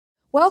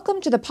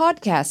Welcome to the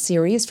podcast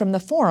series from the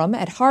Forum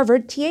at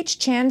Harvard T.H.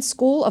 Chan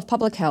School of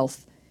Public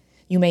Health.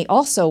 You may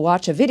also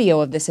watch a video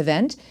of this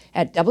event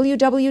at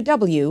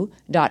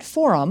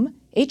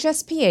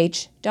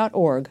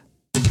www.forumhsph.org.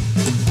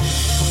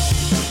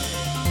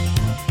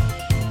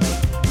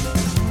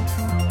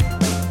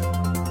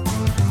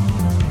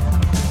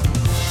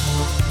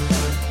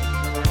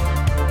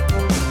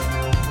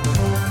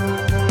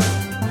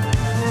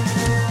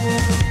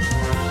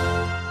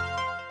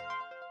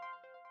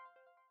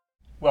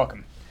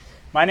 Welcome.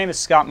 My name is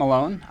Scott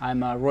Malone.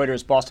 I'm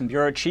Reuters Boston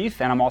Bureau Chief,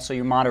 and I'm also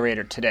your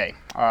moderator today.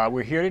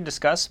 We're here to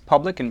discuss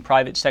public and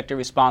private sector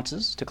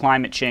responses to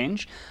climate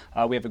change.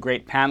 We have a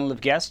great panel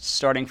of guests.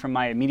 Starting from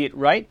my immediate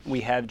right,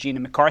 we have Gina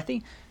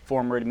McCarthy,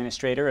 former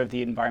administrator of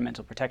the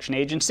Environmental Protection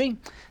Agency.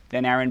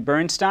 Then Aaron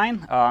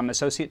Bernstein,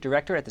 Associate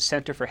Director at the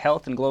Center for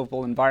Health and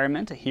Global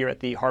Environment here at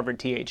the Harvard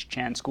T.H.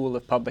 Chan School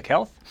of Public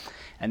Health.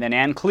 And then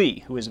Ann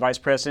Klee, who is Vice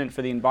President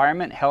for the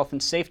Environment, Health,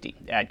 and Safety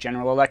at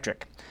General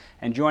Electric.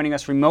 And joining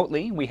us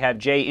remotely, we have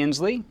Jay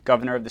Inslee,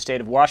 Governor of the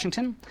State of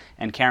Washington,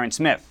 and Karen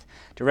Smith,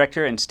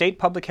 Director and State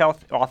Public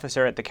Health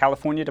Officer at the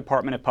California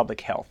Department of Public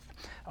Health.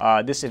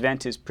 This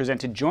event is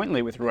presented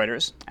jointly with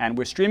Reuters, and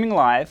we're streaming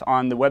live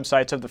on the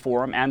websites of the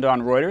Forum and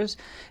on Reuters,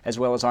 as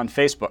well as on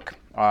Facebook.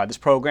 This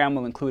program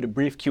will include a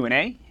brief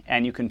Q&A,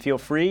 and you can feel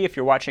free, if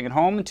you're watching at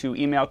home, to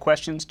email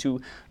questions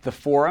to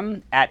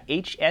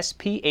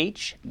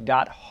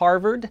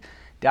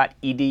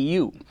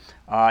theforum@hsph.harvard.edu.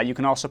 You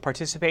can also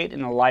participate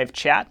in a live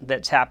chat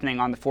that's happening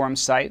on the Forum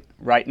site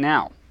right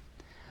now.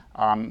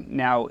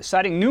 Now,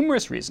 citing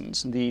numerous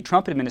reasons, the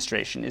Trump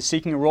administration is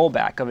seeking a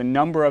rollback of a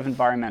number of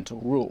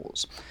environmental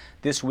rules.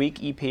 This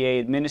week, EPA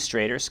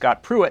Administrator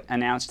Scott Pruitt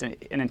announced an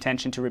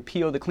intention to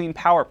repeal the Clean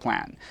Power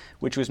Plan,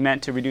 which was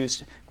meant to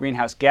reduce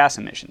greenhouse gas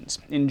emissions.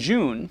 In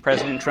June,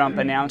 President Trump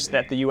announced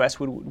that the U.S.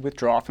 would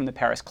withdraw from the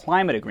Paris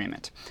Climate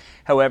Agreement.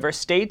 However,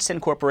 states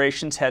and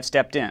corporations have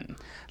stepped in.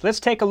 Let's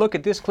take a look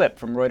at this clip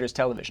from Reuters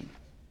Television.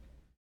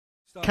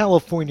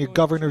 California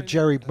Governor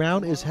Jerry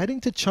Brown is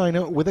heading to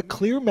China with a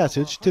clear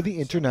message to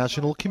the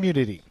international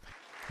community.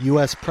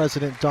 U.S.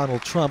 President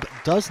Donald Trump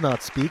does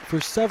not speak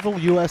for several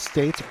U.S.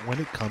 states when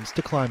it comes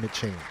to climate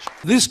change.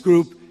 This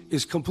group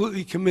is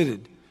completely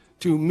committed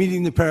to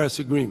meeting the Paris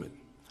Agreement.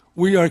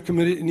 We are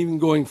committed and even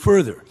going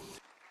further.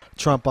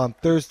 Trump on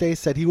Thursday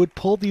said he would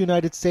pull the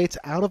United States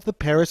out of the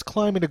Paris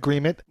Climate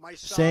Agreement,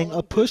 saying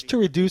a push to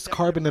reduce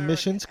carbon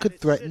emissions could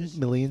threaten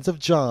millions of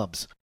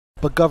jobs.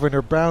 But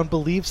Governor Brown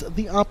believes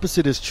the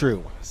opposite is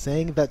true,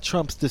 saying that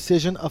Trump's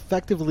decision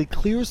effectively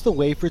clears the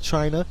way for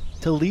China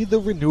to lead the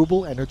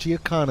renewable energy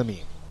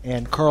economy.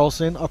 Ann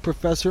Carlson, a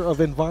professor of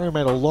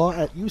environmental law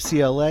at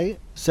UCLA,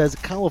 says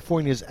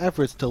California's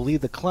efforts to lead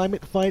the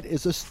climate fight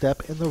is a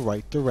step in the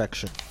right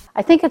direction.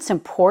 I think it's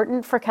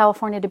important for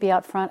California to be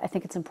out front. I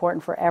think it's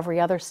important for every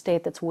other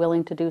state that's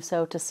willing to do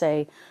so to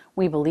say,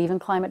 we believe in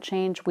climate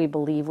change. We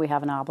believe we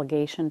have an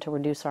obligation to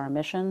reduce our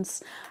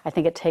emissions. I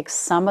think it takes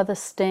some of the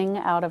sting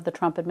out of the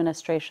Trump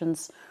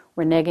administration's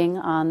reneging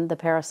on the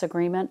Paris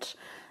Agreement.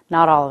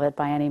 Not all of it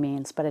by any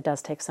means, but it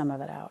does take some of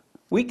it out.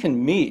 We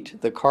can meet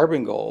the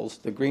carbon goals,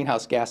 the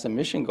greenhouse gas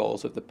emission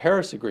goals of the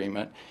Paris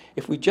Agreement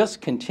if we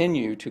just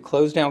continue to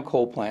close down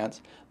coal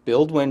plants,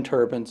 build wind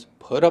turbines,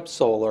 put up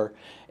solar,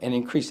 and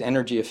increase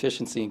energy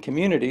efficiency in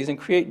communities and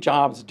create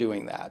jobs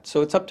doing that. So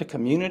it's up to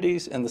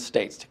communities and the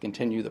states to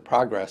continue the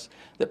progress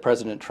that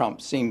President Trump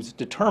seems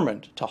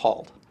determined to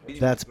halt.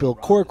 That's Bill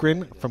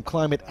Corcoran from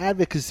climate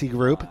advocacy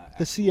group,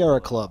 the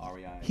Sierra Club.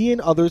 He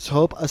and others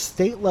hope a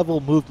state-level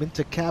movement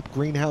to cap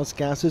greenhouse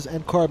gases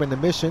and carbon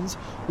emissions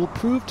will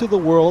prove to the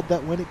world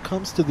that when it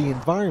comes to the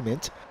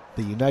environment,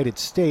 the United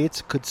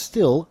States could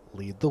still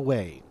lead the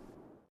way.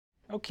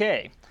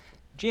 Okay.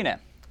 Gina,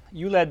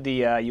 you led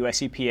the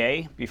US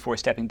EPA before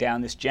stepping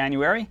down this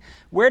January.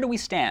 Where do we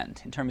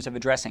stand in terms of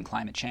addressing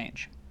climate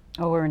change?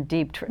 Oh, we're in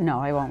deep no,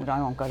 I won't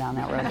go down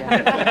that road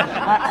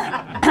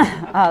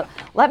yet.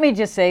 Let me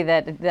just say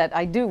that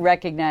I do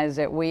recognize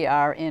that we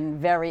are in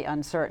very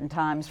uncertain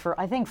times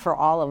I think for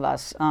all of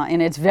us,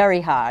 and it's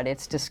very hard.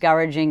 It's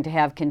discouraging to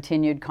have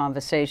continued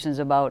conversations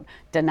about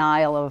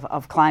denial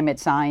of climate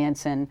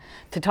science and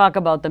to talk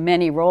about the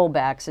many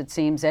rollbacks. It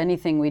seems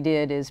anything we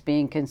did is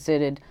being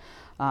considered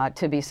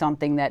to be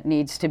something that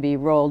needs to be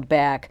rolled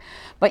back.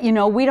 But you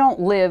know, we don't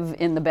live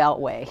in the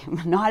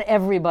Beltway. Not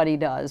everybody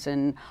does.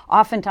 And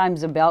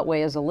oftentimes the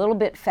Beltway is a little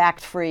bit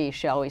fact-free,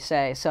 shall we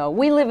say. So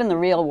we live in the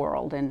real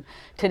world. And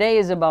today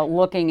is about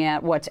looking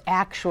at what's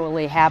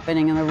actually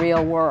happening in the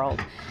real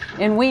world.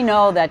 And we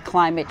know that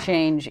climate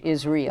change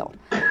is real.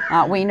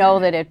 We know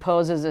that it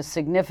poses a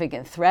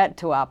significant threat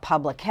to our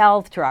public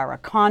health, to our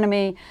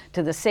economy,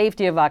 to the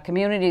safety of our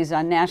communities,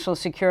 our national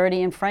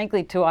security, and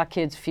frankly, to our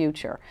kids'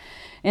 future.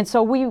 And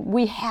so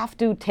we have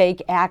to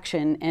take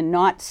action and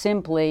not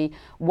simply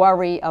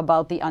worry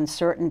about the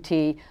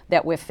uncertainty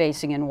that we're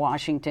facing in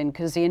Washington,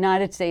 because the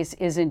United States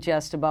isn't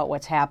just about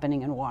what's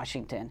happening in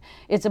Washington.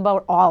 It's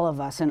about all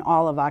of us and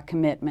all of our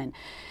commitment.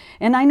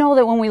 And I know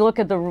that when we look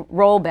at the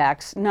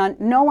rollbacks,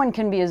 no one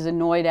can be as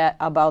annoyed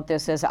about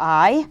this as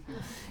I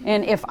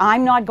And if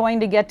I'm not going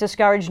to get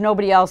discouraged,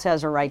 nobody else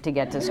has a right to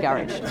get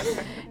discouraged.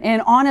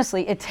 And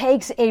honestly, it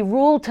takes a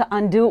rule to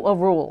undo a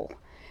rule.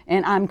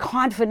 And I'm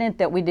confident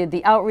that we did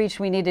the outreach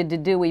we needed to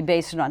do. We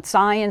based it on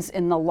science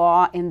and the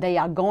law, and they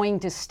are going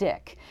to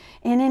stick.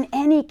 And in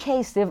any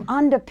case, they've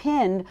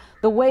underpinned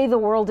the way the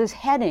world is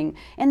heading,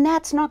 and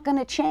that's not going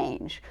to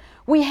change.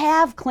 We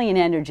have clean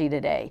energy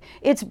today.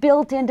 It's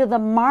built into the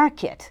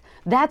market.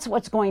 That's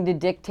what's going to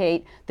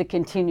dictate the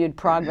continued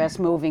progress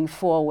moving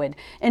forward.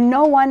 And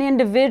no one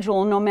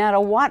individual, no matter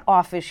what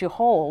office you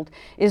hold,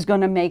 is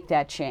going to make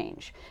that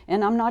change.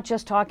 And I'm not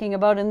just talking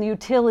about in the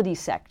utility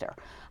sector.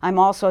 I'm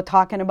also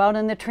talking about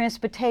in the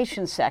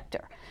transportation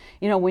sector.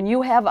 You know, when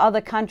you have other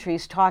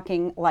countries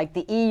talking like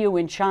the EU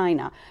and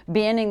China,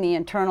 banning the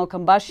internal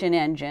combustion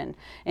engine,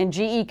 and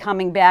GE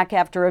coming back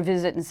after a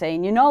visit and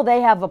saying, you know,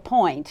 they have a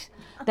point,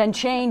 then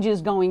change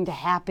is going to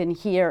happen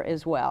here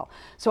as well.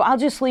 So I'll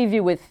just leave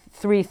you with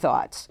 3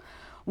 thoughts.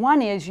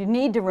 One is you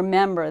need to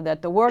remember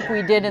that the work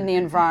we did in the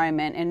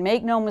environment, and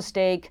make no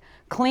mistake,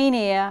 clean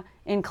air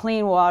and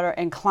clean water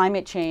and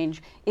climate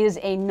change is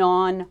a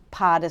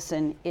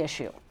non-partisan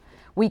issue.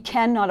 We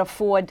cannot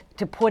afford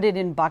to put it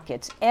in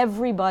buckets.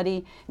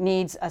 Everybody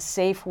needs a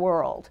safe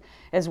world,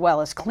 as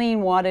well as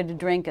clean water to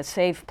drink, a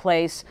safe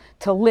place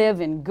to live,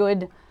 and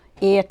good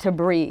air to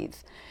breathe.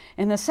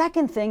 And the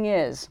second thing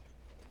is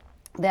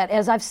that,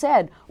 as I've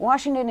said,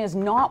 Washington is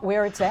not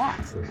where it's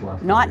at.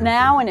 Not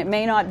now, and it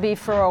may not be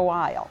for a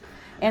while.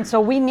 And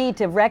so we need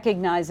to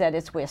recognize that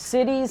it's where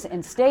cities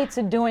and states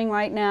are doing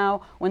right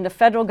now. When the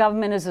federal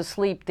government is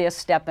asleep, they're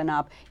stepping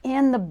up,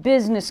 and the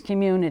business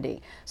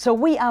community. So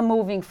we are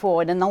moving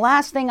forward. And the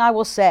last thing I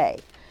will say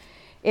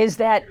is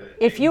that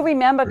if you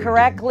remember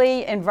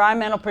correctly,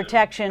 environmental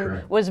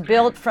protection was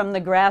built from the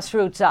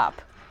grassroots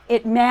up.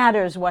 It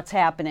matters what's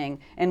happening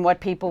and what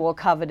people will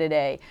cover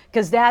today,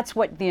 because that's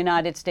what the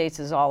United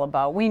States is all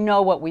about. We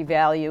know what we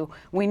value,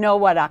 we know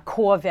what our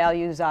core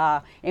values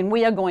are, and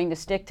we are going to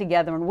stick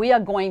together, and we are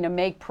going to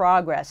make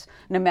progress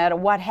no matter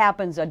what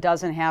happens or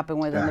doesn't happen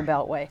within the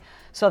Beltway.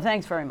 So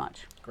thanks very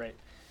much. Great.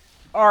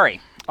 Ari,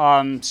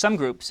 some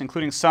groups,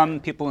 including some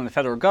people in the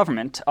federal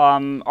government,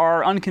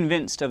 are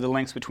unconvinced of the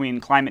links between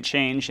climate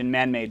change and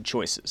man-made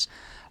choices.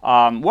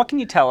 What can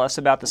you tell us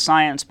about the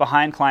science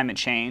behind climate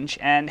change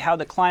and how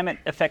the climate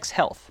affects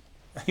health,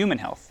 human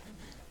health?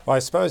 Well, I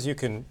suppose you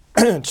can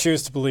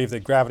choose to believe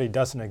that gravity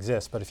doesn't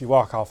exist, but if you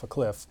walk off a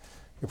cliff,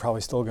 you're probably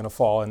still going to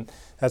fall. And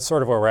that's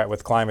sort of where we're at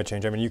with climate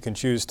change. I mean, you can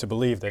choose to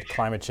believe that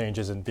climate change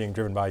isn't being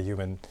driven by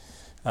human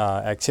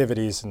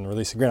activities and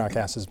release of greenhouse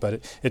gases, but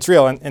it's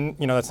real. And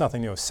you know, that's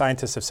nothing new.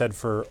 Scientists have said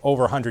for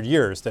over 100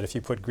 years that if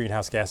you put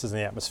greenhouse gases in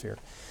the atmosphere,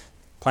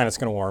 planet's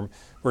going to warm.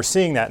 We're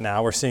seeing that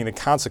now. We're seeing the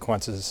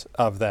consequences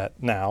of that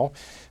now.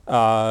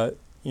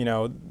 You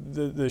know,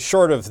 the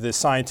short of the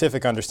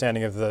scientific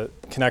understanding of the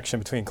connection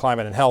between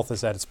climate and health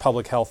is that it's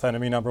public health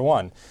enemy number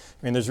 1.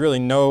 I mean, there's really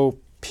no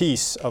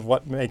piece of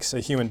what makes a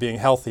human being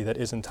healthy that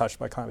isn't touched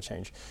by climate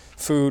change.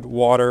 Food,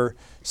 water,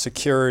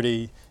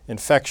 security,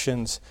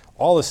 infections,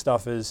 all this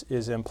stuff is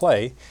in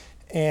play.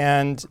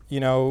 And, you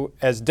know,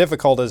 as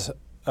difficult as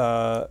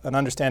an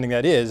understanding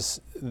that is,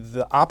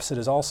 the opposite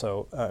is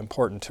also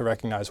important to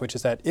recognize, which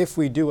is that if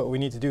we do what we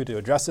need to do to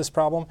address this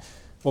problem,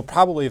 we'll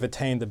probably have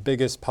attained the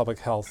biggest public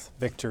health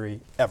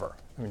victory ever.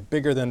 I mean,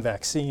 bigger than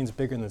vaccines,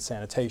 bigger than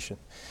sanitation.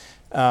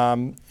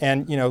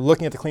 And, you know,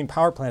 looking at the Clean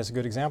Power Plan is a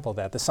good example of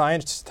that. The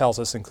science tells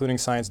us, including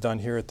science done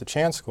here at the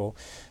Chan School,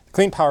 the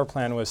Clean Power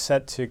Plan was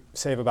set to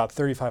save about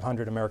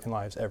 3,500 American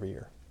lives every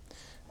year.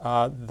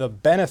 The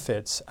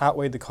benefits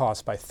outweighed the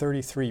costs by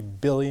 $33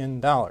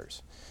 billion.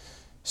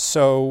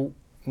 So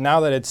now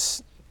that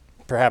it's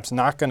perhaps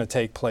not going to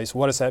take place,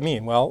 what does that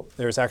mean? Well,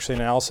 there's actually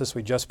an analysis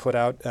we just put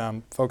out.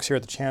 Folks here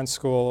at the Chan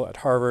School, at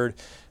Harvard,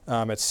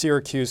 at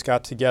Syracuse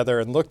got together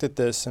and looked at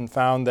this and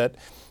found that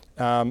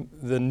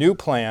the new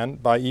plan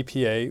by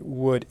EPA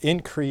would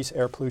increase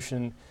air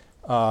pollution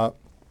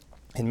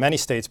in many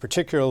states,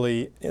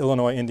 particularly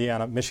Illinois,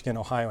 Indiana, Michigan,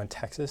 Ohio, and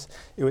Texas.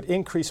 It would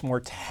increase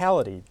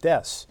mortality,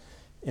 deaths,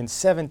 in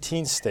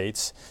 17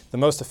 states, the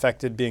most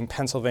affected being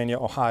Pennsylvania,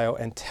 Ohio,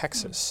 and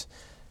Texas.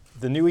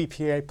 The new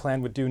EPA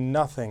plan would do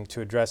nothing to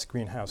address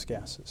greenhouse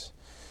gases.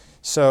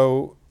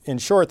 So, in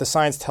short, the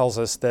science tells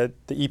us that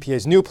the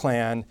EPA's new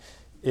plan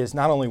is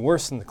not only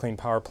worse than the Clean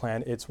Power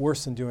Plan, it's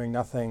worse than doing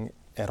nothing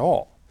at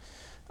all.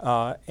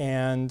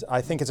 And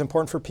I think it's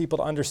important for people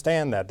to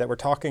understand that we're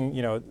talking,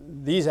 you know,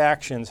 these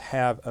actions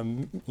have,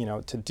 you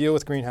know, to deal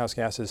with greenhouse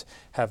gases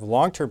have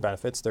long-term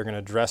benefits. They're going to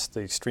address the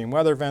extreme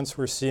weather events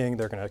we're seeing.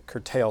 They're going to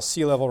curtail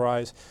sea level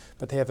rise,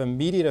 but they have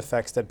immediate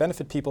effects that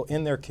benefit people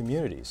in their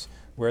communities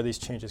where these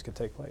changes could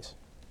take place.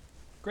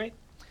 Great.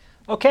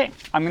 Okay,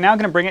 I'm now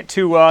going to bring it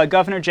to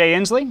Governor Jay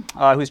Inslee,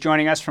 who's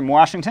joining us from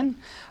Washington.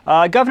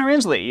 Governor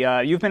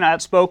Inslee, you've been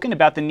outspoken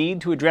about the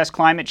need to address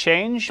climate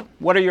change.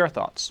 What are your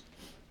thoughts?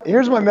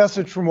 Here's my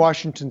message from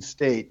Washington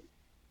State.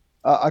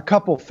 A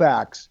couple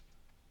facts.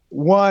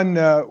 One,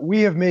 we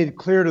have made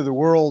clear to the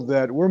world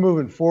that we're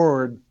moving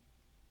forward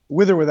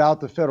with or without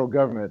the federal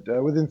government.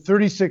 Within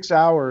 36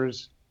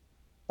 hours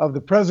of the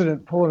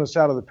president pulling us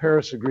out of the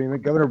Paris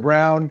Agreement, Governor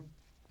Brown,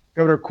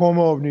 Governor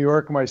Cuomo of New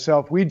York, and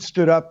myself, we'd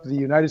stood up the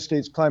United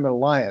States Climate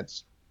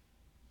Alliance.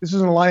 This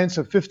is an alliance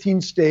of 15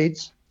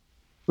 states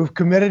who've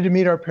committed to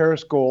meet our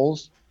Paris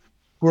goals,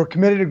 who are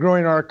committed to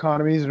growing our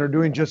economies and are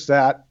doing just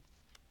that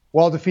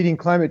while defeating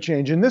climate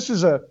change. And this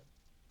is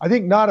I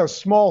think, not a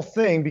small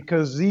thing,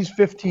 because these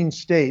 15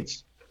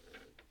 states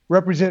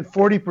represent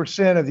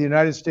 40% of the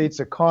United States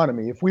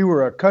economy. If we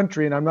were a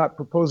country, and I'm not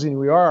proposing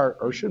we are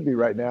or should be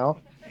right now,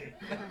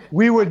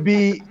 we would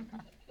be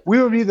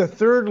the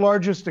third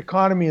largest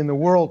economy in the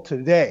world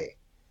today.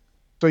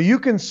 So you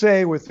can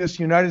say with this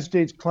United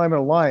States Climate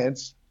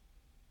Alliance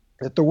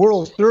that the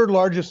world's third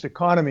largest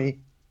economy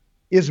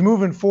is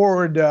moving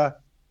forward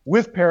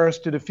with Paris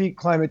to defeat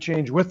climate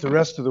change with the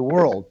rest of the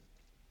world.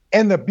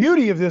 And the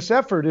beauty of this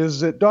effort is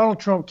that Donald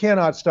Trump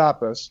cannot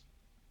stop us.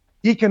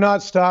 He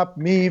cannot stop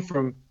me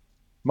from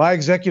my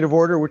executive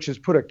order, which has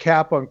put a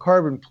cap on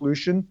carbon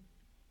pollution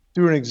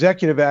through an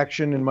executive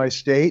action in my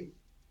state.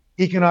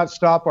 He cannot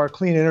stop our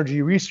Clean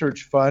Energy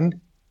Research Fund.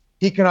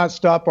 He cannot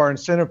stop our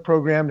incentive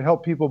program to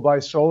help people buy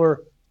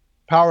solar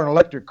power and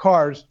electric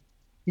cars.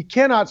 He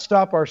cannot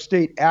stop our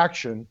state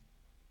action.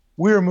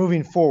 We are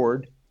moving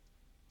forward.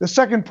 The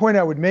second point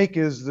I would make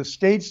is the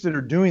states that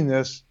are doing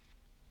this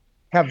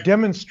have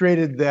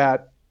demonstrated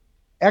that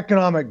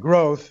economic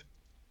growth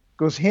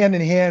goes hand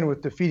in hand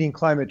with defeating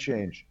climate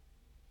change.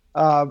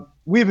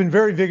 We have been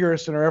very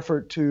vigorous in our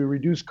effort to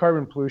reduce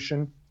carbon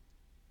pollution,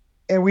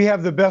 and we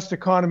have the best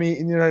economy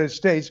in the United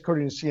States,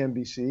 according to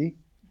CNBC.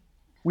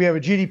 We have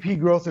a GDP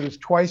growth that is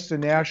twice the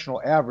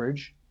national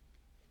average.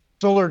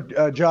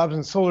 Solar jobs in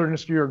the solar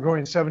industry are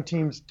growing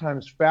 17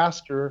 times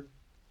faster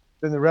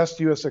than the rest of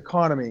the U.S.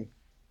 economy.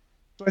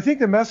 So I think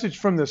the message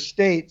from the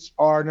states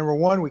are, number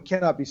one, we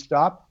cannot be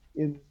stopped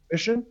in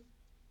mission,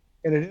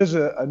 and it is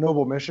a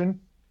noble mission.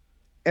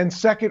 And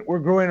second, we're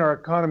growing our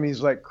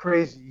economies like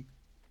crazy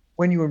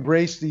when you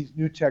embrace these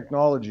new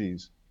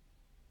technologies.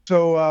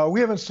 So we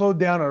haven't slowed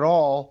down at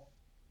all.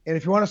 And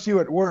if you want to see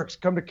what works,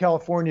 come to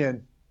California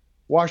and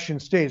Washington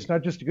State. It's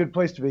not just a good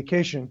place to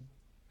vacation.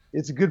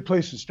 It's a good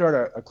place to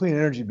start a clean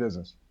energy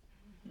business.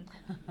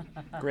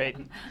 Great.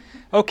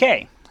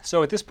 Okay.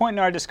 So at this point in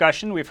our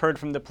discussion, we've heard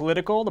from the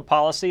political, the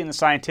policy, and the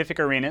scientific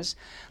arenas.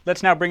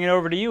 Let's now bring it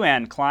over to you,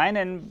 Ann Klein,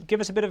 and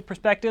give us a bit of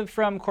perspective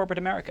from corporate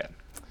America.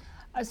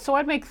 So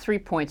I'd make 3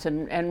 points,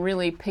 and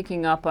really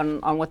picking up on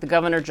what the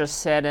governor just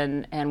said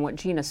and what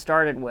Gina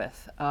started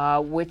with,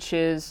 which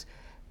is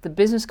the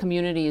business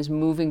community is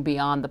moving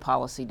beyond the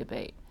policy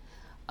debate.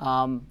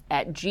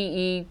 At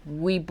GE,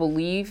 we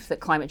believe that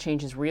climate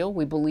change is real.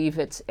 We believe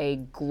it's a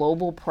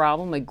global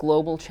problem, a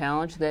global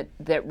challenge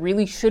that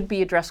really should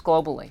be addressed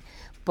globally.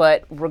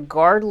 But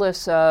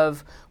regardless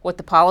of what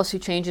the policy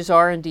changes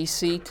are in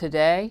D.C.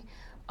 today,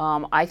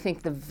 I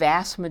think the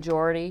vast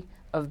majority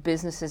of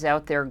businesses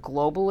out there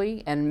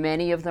globally, and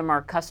many of them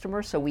are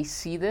customers, so we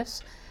see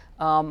this,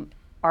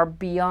 are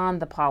beyond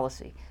the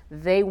policy.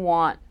 They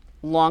want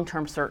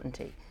long-term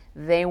certainty.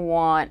 They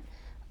want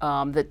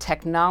the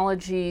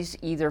technologies,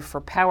 either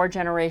for power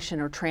generation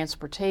or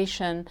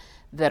transportation,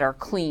 that are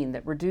clean,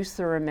 that reduce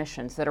their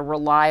emissions, that are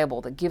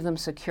reliable, that give them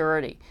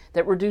security,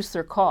 that reduce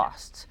their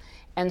costs.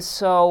 And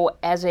so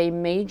as a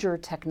major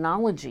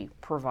technology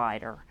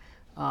provider,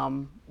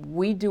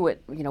 we do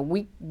it,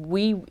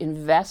 we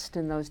invest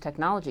in those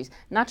technologies,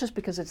 not just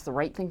because it's the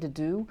right thing to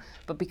do,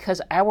 but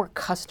because our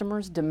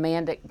customers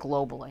demand it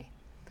globally.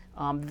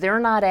 They're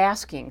not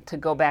asking to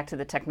go back to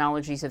the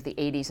technologies of the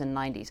 80s and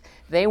 90s.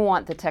 They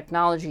want the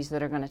technologies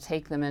that are going to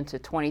take them into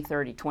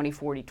 2030,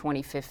 2040,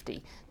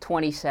 2050,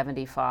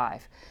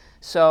 2075.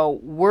 So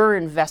we're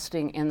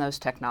investing in those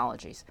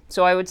technologies.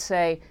 So I would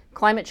say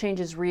climate change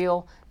is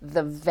real.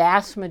 The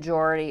vast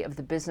majority of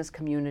the business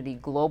community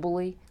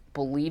globally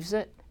believes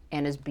it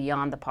and is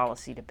beyond the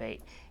policy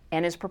debate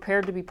and is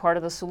prepared to be part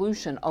of the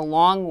solution,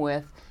 along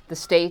with the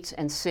states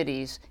and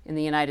cities in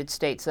the United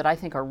States that I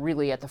think are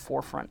really at the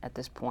forefront at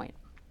this point.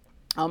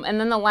 And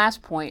then the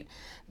last point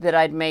that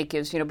I'd make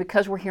is,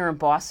 because we're here in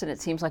Boston,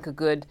 it seems like a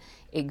good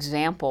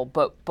example,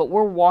 but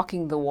we're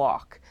walking the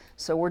walk.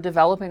 So we're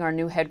developing our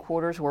new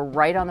headquarters. We're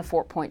right on the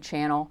Fort Point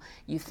Channel.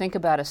 You think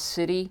about a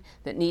city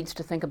that needs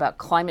to think about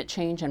climate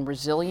change and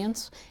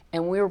resilience,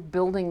 and we're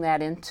building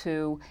that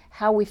into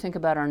how we think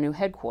about our new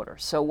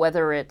headquarters. So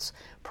whether it's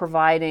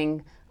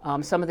providing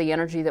some of the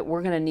energy that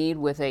we're going to need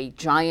with a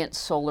giant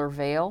solar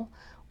veil,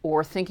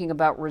 or thinking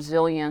about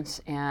resilience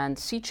and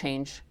sea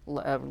change,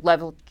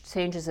 level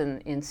changes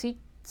in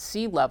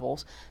sea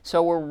levels,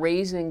 so we're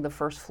raising the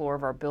first floor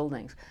of our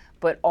buildings.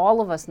 But all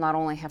of us not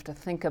only have to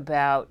think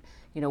about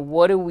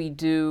what do we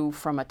do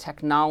from a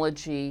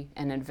technology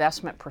and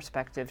investment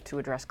perspective to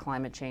address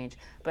climate change,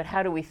 but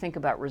how do we think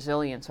about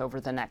resilience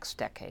over the next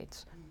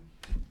decades?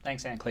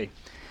 Thanks, Ann Klee.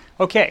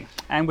 Okay,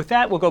 and with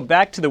that, we'll go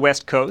back to the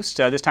West Coast,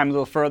 this time a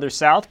little further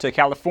south to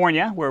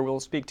California, where we'll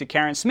speak to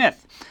Karen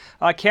Smith.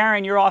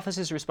 Karen, your office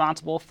is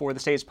responsible for the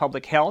state's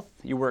public health.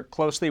 You work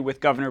closely with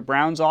Governor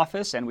Brown's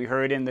office, and we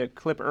heard in the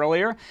clip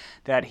earlier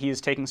that he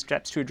is taking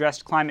steps to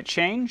address climate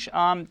change.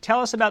 Tell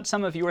us about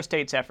some of your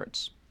state's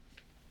efforts.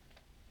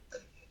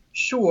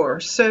 Sure.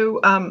 So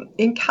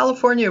in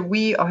California,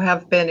 we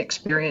have been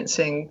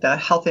experiencing the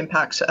health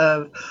impacts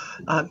of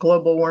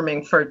global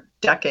warming for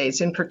decades,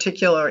 in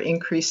particular,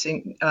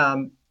 increasing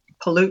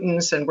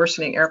pollutants and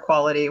worsening air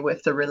quality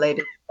with the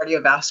related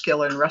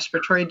cardiovascular and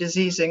respiratory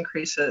disease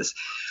increases.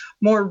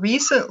 More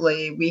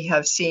recently, we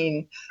have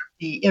seen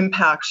the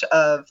impacts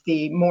of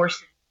the more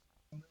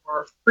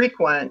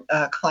frequent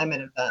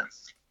climate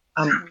events.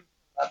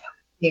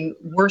 In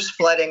worse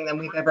flooding than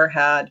we've ever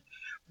had.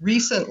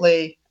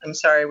 Recently, I'm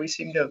sorry, we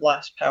seem to have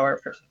lost power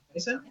for some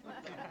reason.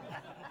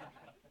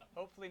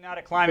 Hopefully not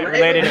a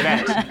climate-related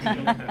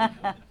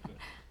event.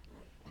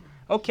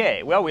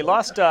 Okay, well, we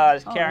lost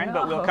Karen,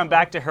 but we'll come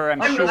back to her,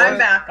 I'm sure. I'm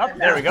back. Oh,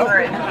 there we go.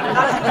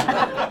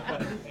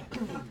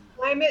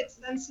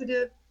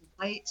 Climate-sensitive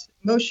light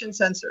motion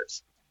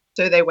sensors.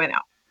 So they went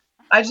out.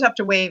 I just have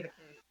to wave.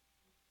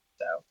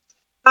 So,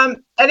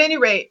 at any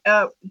rate,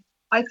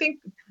 I think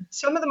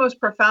some of the most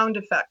profound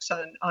effects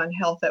on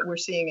health that we're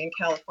seeing in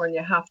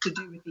California have to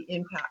do with the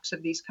impacts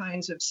of these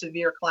kinds of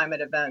severe climate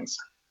events.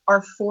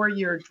 Our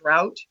 4-year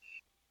drought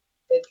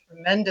had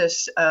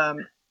tremendous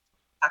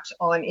impacts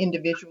on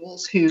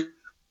individuals who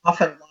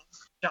often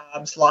lost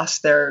jobs,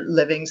 lost their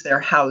livings,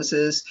 their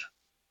houses,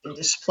 been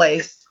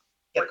displaced.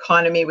 The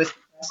economy was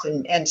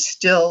and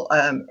still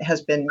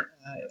has been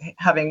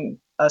having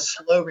a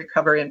slow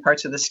recovery in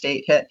parts of the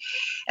state hit.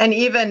 And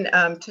even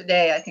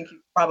today, I think you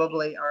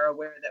probably are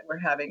aware that we're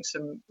having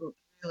some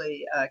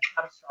really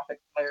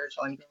catastrophic fires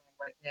ongoing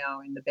right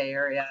now in the Bay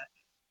Area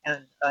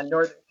and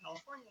Northern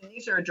California. And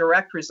these are a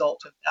direct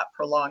result of that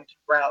prolonged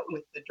drought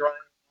with the drying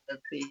of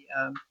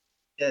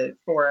the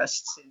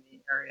forests in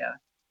the area.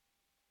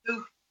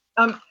 So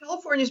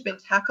California's been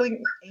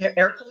tackling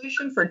air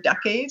pollution for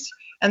decades,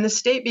 and the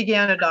state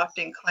began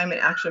adopting climate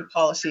action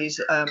policies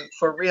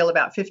for real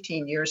about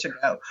 15 years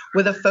ago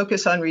with a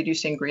focus on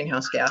reducing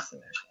greenhouse gas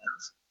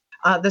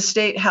emissions. The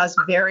state has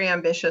very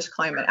ambitious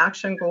climate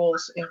action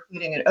goals,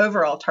 including an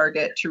overall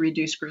target to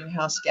reduce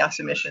greenhouse gas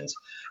emissions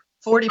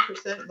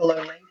 40% below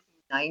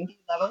 1990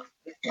 levels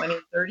by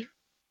 2030,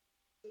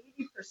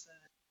 80%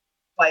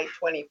 by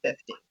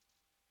 2050.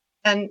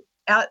 And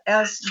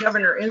as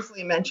Governor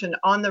Inslee mentioned,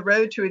 on the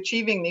road to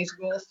achieving these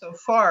goals so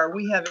far,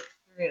 we have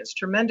experienced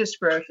tremendous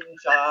growth in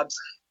jobs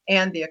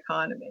and the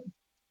economy.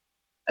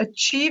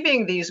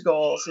 Achieving these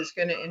goals is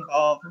going to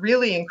involve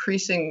really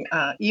increasing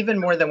even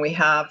more than we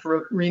have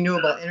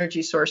renewable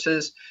energy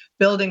sources,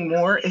 building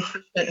more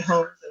efficient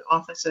homes and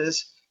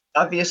offices,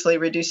 obviously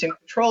reducing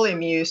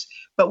petroleum use,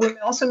 but we're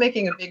also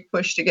making a big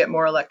push to get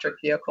more electric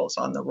vehicles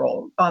on the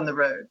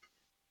road.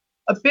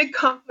 A big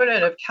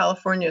component of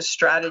California's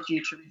strategy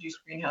to reduce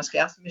greenhouse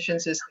gas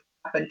emissions is the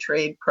Cap and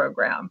Trade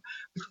program,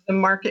 which is a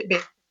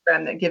market-based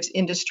program that gives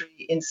industry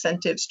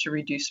incentives to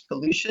reduce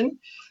pollution.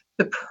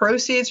 The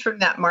proceeds from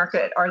that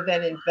market are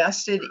then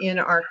invested in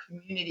our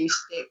communities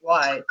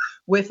statewide,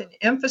 with an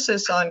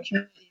emphasis on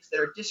communities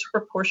that are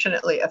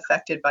disproportionately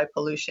affected by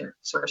pollution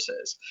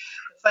sources.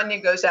 The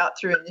funding goes out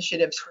through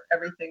initiatives for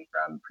everything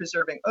from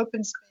preserving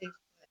open space,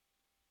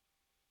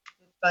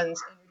 it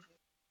funds energy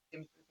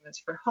improvements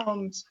for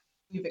homes.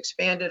 We've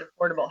expanded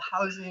affordable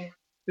housing,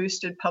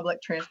 boosted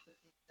public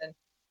transportation,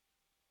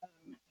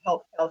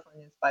 helped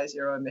Californians buy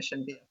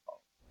zero-emission vehicles.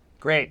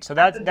 Great. So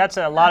that's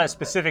a lot of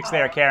specifics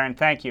there, Karen.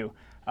 Thank you.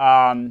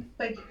 Thank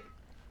you.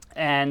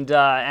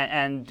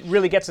 And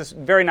really gets us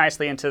very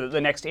nicely into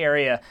the next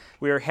area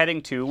we are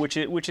heading to,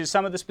 which is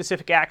some of the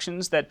specific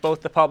actions that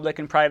both the public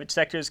and private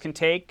sectors can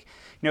take,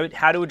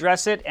 how to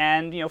address it,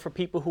 and for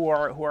people who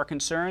are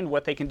concerned,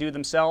 what they can do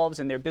themselves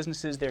in their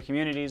businesses, their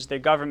communities, their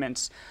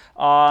governments.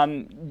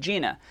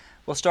 Gina,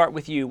 we'll start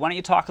with you. Why don't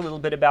you talk a little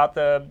bit about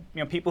the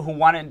people who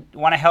want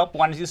to help,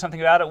 want to do something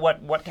about it?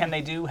 What can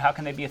they do? How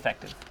can they be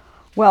effective?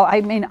 Well,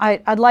 I mean,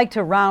 I'd like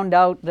to round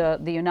out the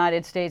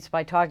United States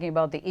by talking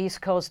about the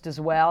East Coast as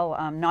well.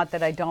 Not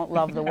that I don't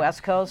love the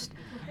West Coast,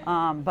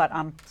 but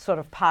I'm sort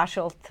of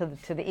partial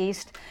to the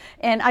East.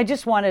 And I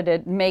just wanted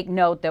to make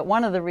note that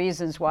one of the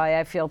reasons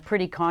why I feel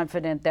pretty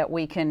confident that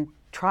we can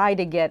try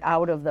to get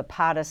out of the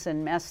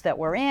partisan mess that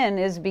we're in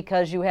is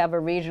because you have a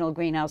regional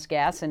greenhouse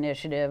gas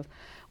initiative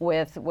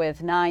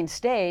with 9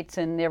 states,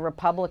 and they're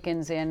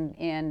Republicans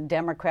and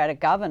Democratic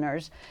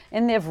governors,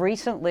 and they've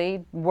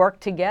recently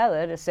worked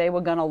together to say we're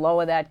going to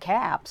lower that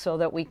cap so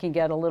that we can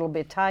get a little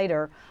bit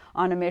tighter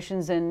on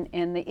emissions on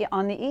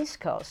the East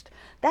Coast.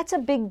 That's a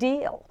big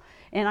deal.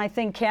 And I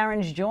think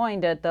Karen's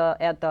joined at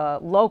the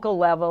local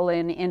level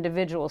and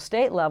individual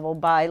state level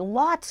by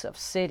lots of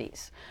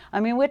cities.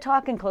 I mean, we're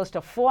talking close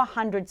to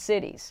 400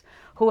 cities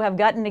who have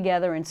gotten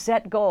together and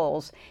set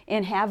goals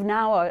and have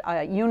now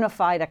a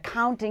unified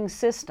accounting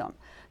system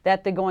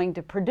that they're going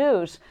to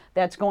produce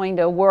that's going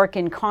to work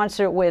in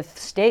concert with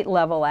state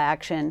level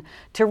action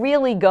to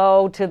really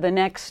go to the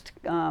next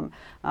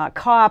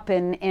COP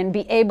and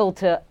be able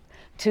to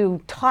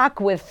talk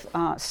with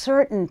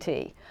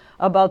certainty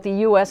about the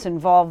U.S.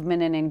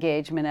 involvement and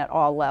engagement at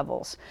all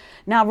levels.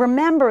 Now,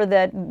 remember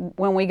that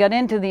when we got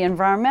into the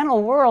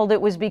environmental world, it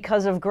was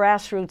because of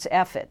grassroots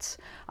efforts.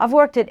 I've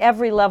worked at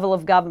every level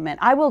of government.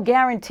 I will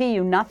guarantee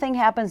you nothing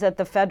happens at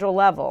the federal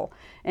level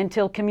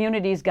until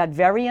communities got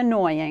very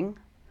annoying,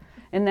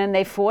 and then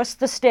they forced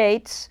the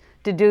states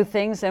to do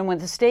things, and when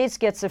the states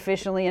get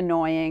sufficiently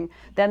annoying,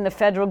 then the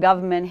federal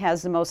government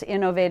has the most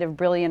innovative,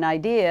 brilliant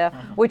idea,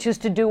 which is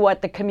to do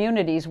what the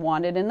communities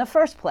wanted in the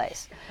first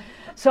place.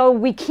 So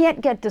we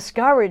can't get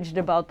discouraged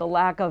about the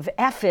lack of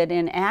effort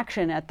in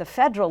action at the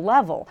federal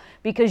level,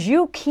 because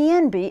you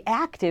can be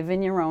active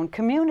in your own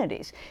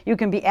communities. You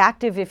can be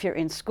active if you're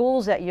in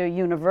schools, at your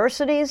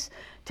universities,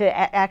 to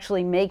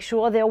actually make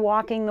sure they're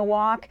walking the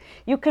walk.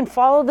 You can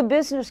follow the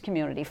business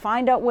community,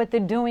 find out what they're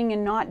doing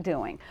and not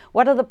doing.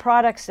 What are the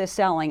products they're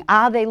selling?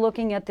 Are they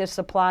looking at their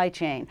supply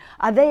chain?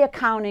 Are they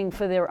accounting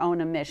for their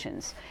own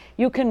emissions?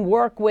 You can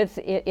work with,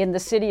 in the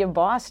city of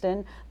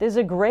Boston, there's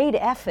a great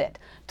effort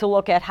to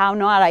look at how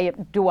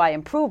not do I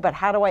improve, but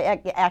how do I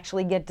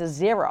actually get to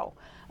zero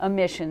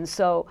emissions.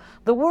 So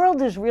the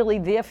world is really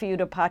there for you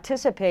to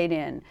participate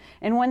in.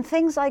 And when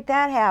things like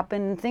that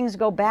happen, things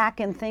go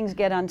back and things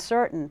get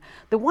uncertain,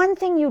 the one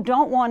thing you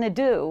don't want to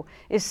do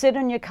is sit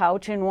on your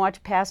couch and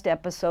watch past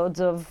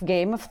episodes of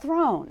Game of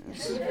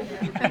Thrones.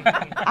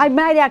 I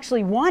might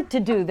actually want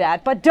to do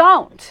that, but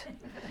don't.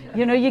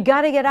 You know, you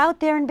got to get out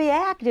there and be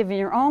active in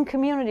your own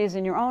communities,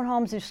 in your own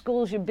homes, your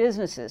schools, your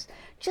businesses.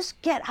 Just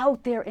get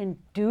out there and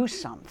do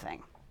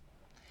something.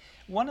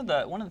 One of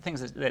the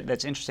things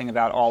that's interesting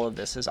about all of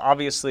this is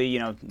obviously, you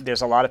know,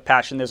 there's a lot of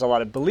passion, there's a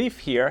lot of belief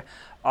here.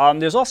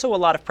 There's also a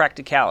lot of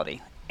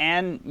practicality.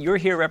 And you're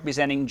here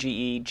representing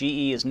GE.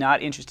 GE is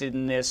not interested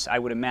in this, I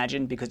would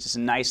imagine, because it's a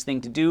nice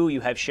thing to do.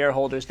 You have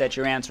shareholders that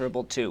you're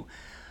answerable to.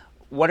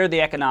 What are the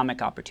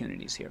economic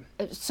opportunities here?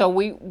 So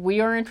we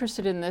are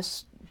interested in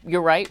this.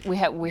 You're right. We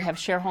have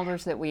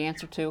shareholders that we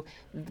answer to.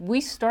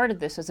 We started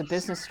this as a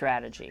business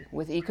strategy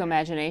with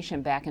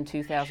Eco-Imagination back in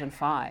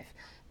 2005.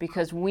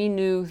 Because we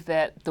knew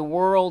that the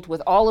world,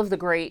 with all of the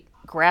great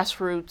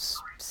grassroots,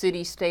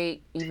 city,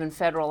 state, even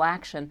federal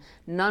action,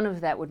 none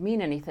of that would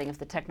mean anything if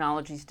the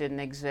technologies didn't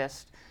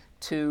exist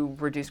to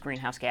reduce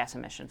greenhouse gas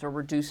emissions or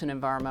reduce an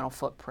environmental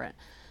footprint.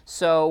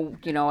 So,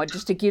 you know,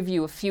 just to give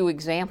you a few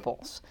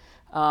examples,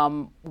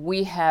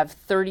 we have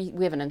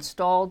an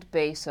installed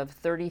base of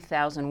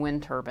 30,000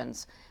 wind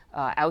turbines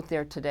out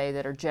there today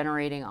that are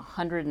generating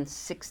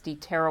 160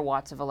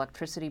 terawatts of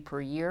electricity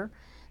per year.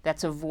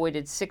 That's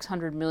avoided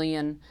 600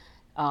 million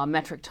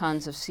metric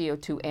tons of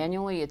CO2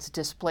 annually. It's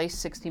displaced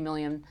 60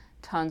 million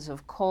tons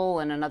of coal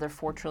and another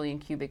 4 trillion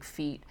cubic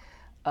feet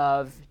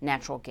of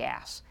natural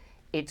gas.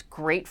 It's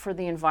great for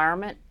the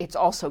environment. It's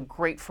also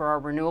great for our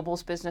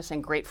renewables business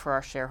and great for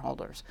our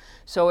shareholders.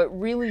 So it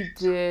really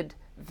did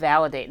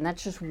validate, and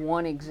that's just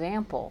one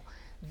example,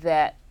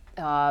 that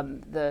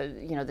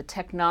the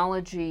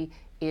technology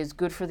is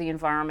good for the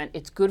environment.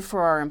 It's good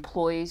for our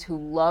employees who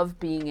love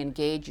being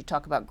engaged. You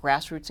talk about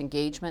grassroots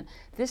engagement.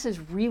 This is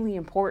really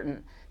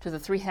important to the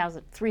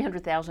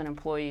 300,000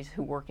 employees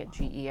who work at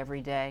GE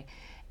every day,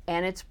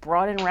 and it's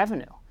brought in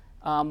revenue.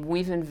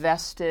 We've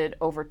invested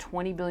over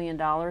 $20 billion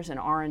in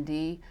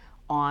R&D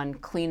on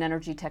clean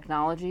energy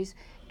technologies,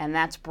 and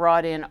that's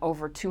brought in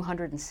over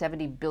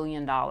 $270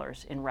 billion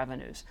in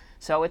revenues.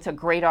 So it's a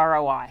great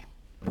ROI.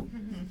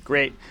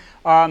 Great.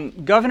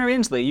 Governor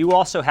Inslee, you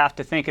also have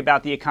to think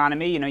about the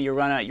economy. You know, you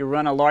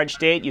run a large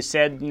state. You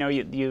said, you know,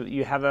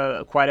 you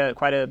have quite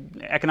a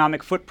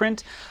economic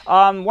footprint.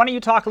 Why don't you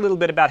talk a little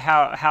bit about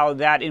how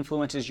that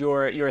influences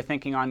your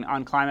thinking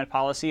on climate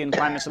policy and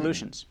climate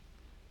solutions?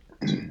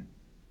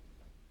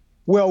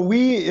 Well,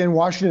 we in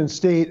Washington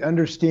State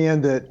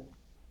understand that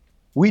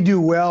we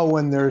do well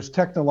when there's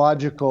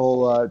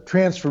technological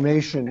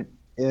transformation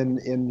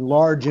in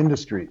large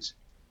industries.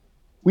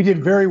 We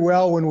did very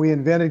well when we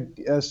invented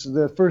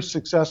the first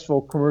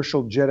successful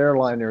commercial jet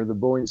airliner, the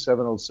Boeing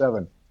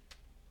 707.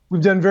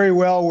 We've done very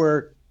well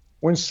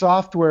when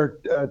software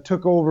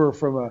took over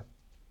from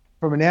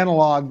an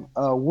analog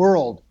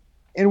world.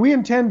 And we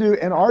intend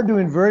to and are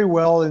doing very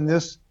well in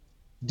this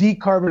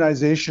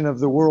decarbonization of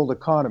the world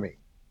economy.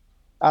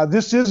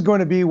 This is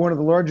going to be one of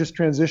the largest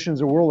transitions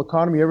of world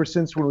economy ever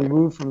since when we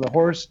moved from the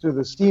horse to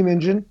the steam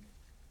engine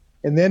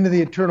and then to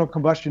the internal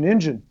combustion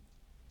engine.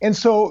 And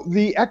so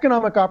the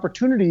economic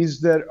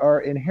opportunities that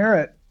are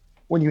inherent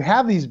when you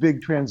have these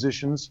big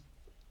transitions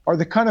are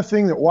the kind of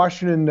thing that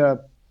Washington,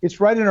 it's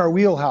right in our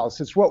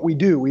wheelhouse. It's what we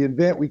do. We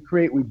invent, we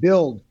create, we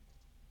build.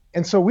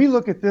 And so we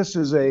look at this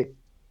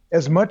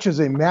as much as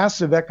a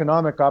massive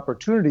economic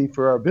opportunity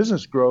for our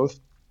business growth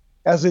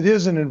as it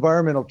is an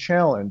environmental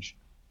challenge.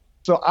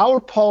 So our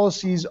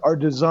policies are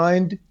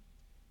designed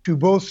to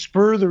both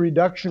spur the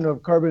reduction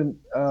of carbon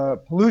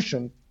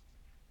pollution,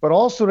 but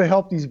also to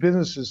help these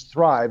businesses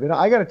thrive. And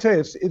I got to tell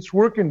you, it's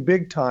working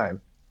big time.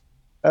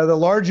 The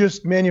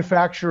largest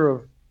manufacturer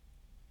of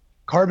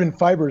carbon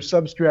fiber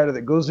substrata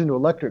that goes into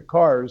electric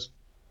cars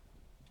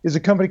is a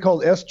company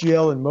called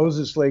SGL in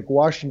Moses Lake,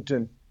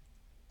 Washington.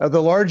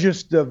 The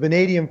largest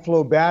vanadium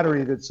flow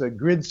battery that's a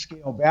grid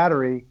scale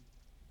battery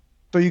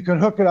So you can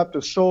hook it up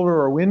to solar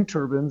or wind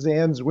turbines,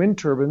 AN's wind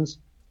turbines,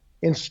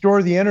 and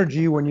store the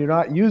energy when you're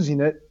not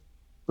using it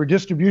for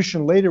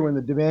distribution later when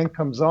the demand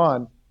comes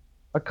on.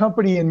 A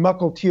company in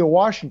Mukilteo,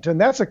 Washington,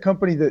 that's a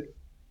company that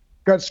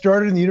got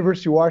started in the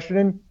University of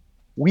Washington.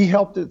 We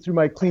helped it through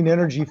my Clean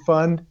Energy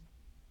Fund,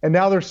 and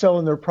now they're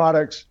selling their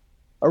products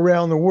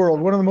around the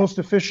world. One of the most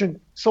efficient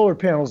solar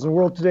panels in the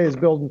world today is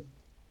built in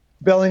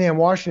Bellingham,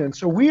 Washington.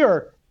 So we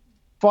are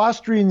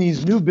fostering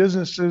these new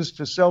businesses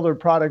to sell their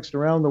products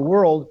around the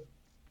world.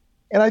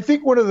 And I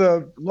think one of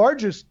the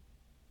largest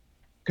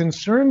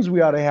concerns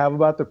we ought to have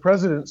about the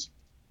president's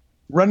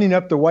running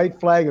up the white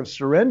flag of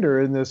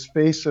surrender in this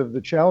face of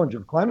the challenge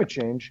of climate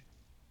change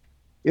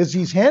is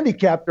he's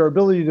handicapped our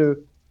ability to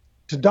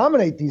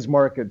dominate these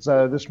markets.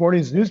 This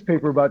morning's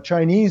newspaper about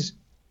Chinese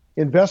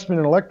investment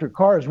in electric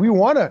cars. We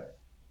want to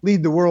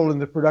lead the world in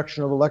the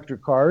production of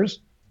electric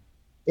cars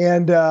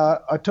and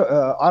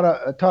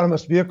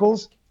autonomous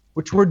vehicles,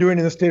 which we're doing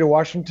in the state of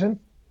Washington.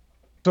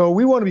 So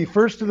we want to be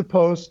first to the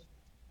post.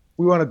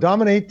 We want to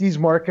dominate these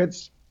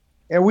markets,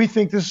 and we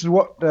think this is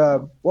what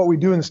we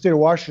do in the state of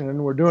Washington,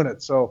 and we're doing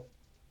it. So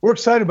we're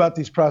excited about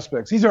these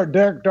prospects. These aren't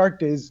dark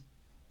days.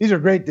 These are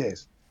great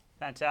days.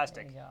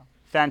 Fantastic.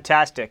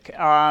 Fantastic.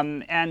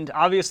 And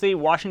obviously,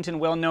 Washington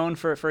well known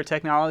for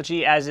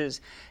technology, as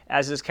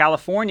is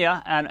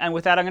California. And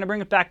with that, I'm going to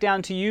bring it back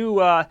down to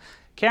you,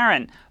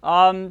 Karen.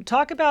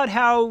 Talk about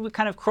how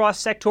kind of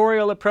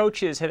cross-sectorial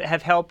approaches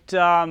have helped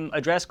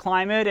address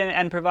climate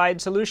and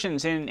provide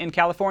solutions in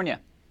California.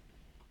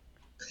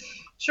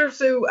 Sure.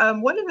 So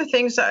one of the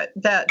things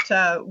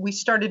that we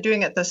started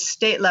doing at the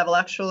state level,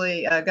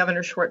 actually,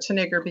 Governor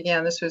Schwarzenegger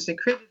began this, was the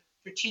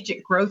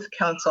Strategic Growth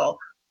Council.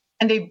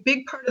 And a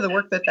big part of the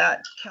work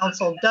that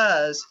council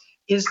does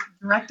is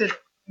directed at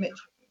climate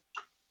change.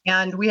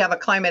 And we have a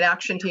climate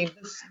action team.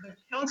 The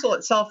council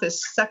itself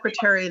is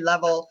secretary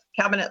level,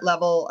 cabinet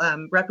level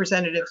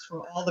representatives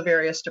from all the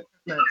various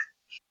departments.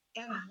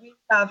 And we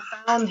have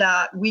found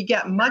that we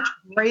get much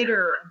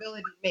greater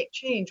ability to make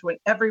change when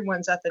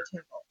everyone's at the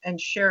table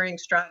and sharing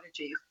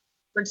strategies.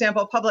 For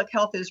example, public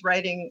health is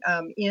writing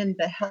in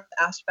the health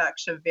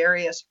aspects of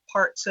various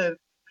parts of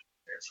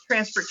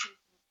transportation,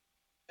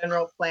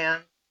 general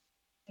plan,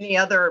 any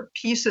other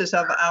pieces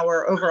of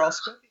our overall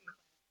scoping.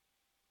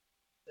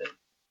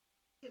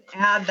 You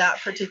can add that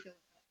particular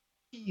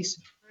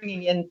piece,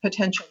 bringing in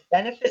potential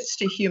benefits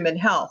to human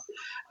health.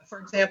 For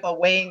example,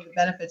 weighing the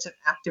benefits of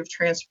active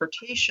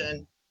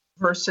transportation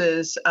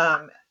versus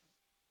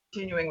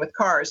continuing with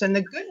cars. And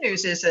the good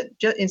news is that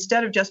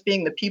instead of just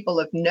being the people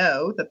of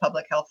no, the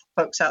public health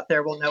folks out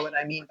there will know what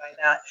I mean by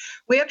that,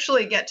 we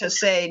actually get to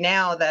say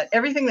now that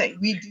everything that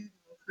we do to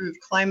improve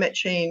climate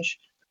change,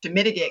 to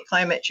mitigate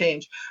climate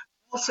change,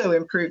 also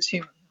improves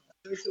human health.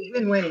 So it's a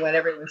win-win when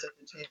everyone's at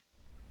the table.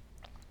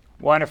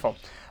 Wonderful.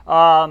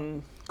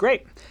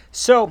 Great.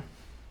 So,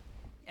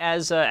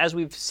 as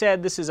we've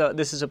said, this is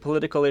a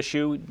political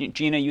issue.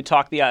 Gina, you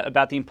talked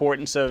about the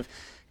importance of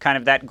kind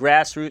of that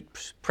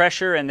grassroots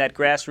pressure and that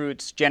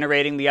grassroots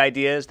generating the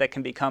ideas that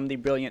can become the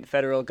brilliant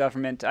federal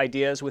government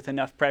ideas with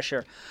enough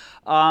pressure.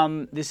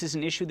 This is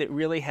an issue that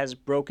really has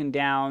broken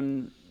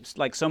down,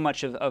 like so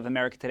much of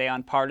America today,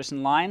 on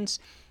partisan lines.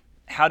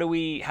 How do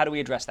we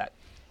address that?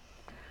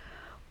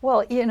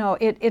 Well, you know,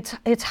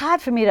 it's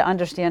hard for me to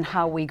understand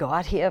how we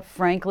got here,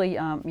 frankly.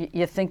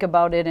 You think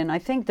about it, and I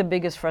think the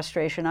biggest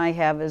frustration I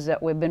have is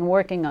that we've been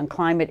working on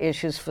climate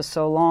issues for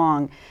so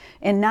long,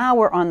 and now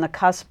we're on the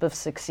cusp of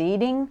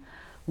succeeding.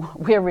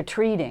 We're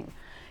retreating,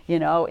 you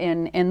know,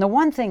 and the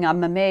one thing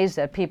I'm amazed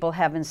that people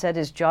haven't said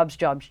is jobs,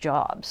 jobs,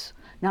 jobs.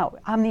 Now,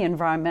 I'm the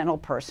environmental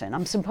person.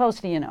 I'm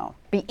supposed to, you know,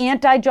 be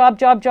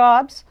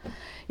jobs.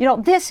 You know,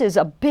 this is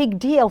a big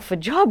deal for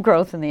job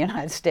growth in the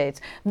United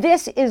States.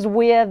 This is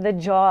where the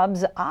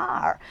jobs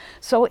are.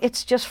 So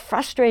it's just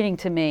frustrating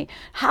to me.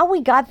 How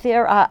we got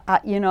there,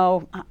 you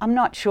know, I'm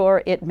not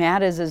sure it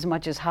matters as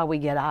much as how we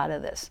get out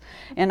of this.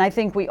 And I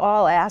think we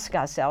all ask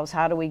ourselves,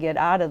 how do we get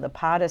out of the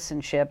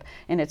partisanship?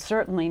 And it's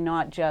certainly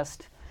not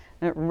just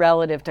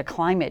relative to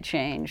climate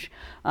change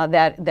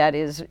that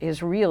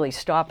is really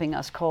stopping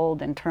us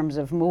cold in terms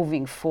of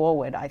moving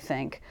forward, I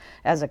think,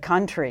 as a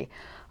country.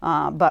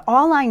 But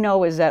all I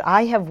know is that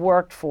I have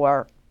worked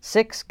for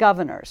 6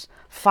 governors.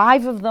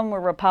 5 of them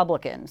were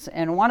Republicans,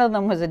 and 1 of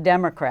them was a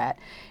Democrat.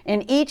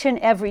 And each and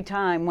every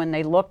time when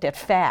they looked at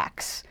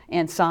facts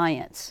and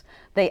science,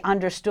 they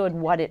understood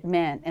what it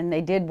meant, and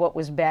they did what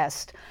was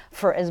best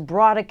for as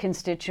broad a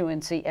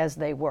constituency as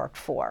they worked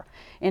for.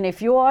 And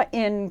if you're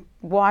in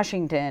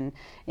Washington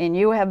and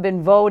you have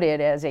been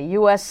voted as a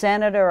U.S.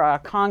 Senator or a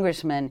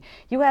congressman,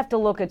 you have to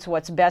look at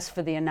what's best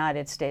for the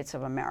United States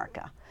of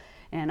America.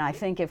 And I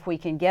think if we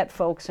can get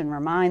folks and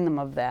remind them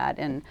of that.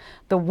 And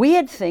the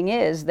weird thing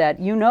is that,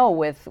 you know,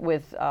 with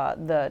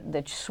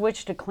the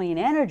switch to clean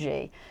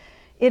energy,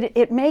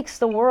 it makes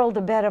the world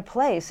a better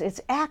place.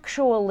 It's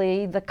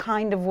actually the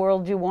kind of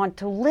world you want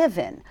to live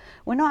in.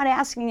 We're not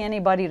asking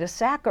anybody to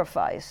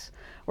sacrifice.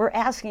 We're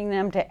asking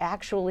them to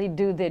actually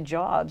do their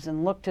jobs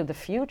and look to the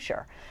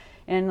future.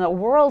 And the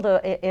world,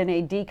 in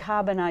a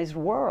decarbonized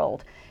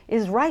world,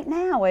 is right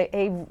now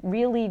a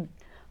really,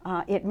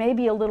 it may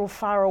be a little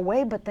far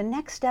away, but the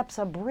next steps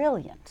are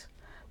brilliant.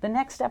 The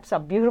next steps are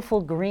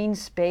beautiful green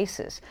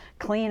spaces,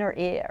 cleaner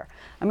air.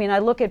 I mean, I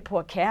look at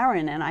poor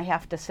Karen and I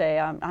have to say,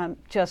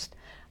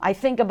 I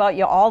think about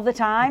you all the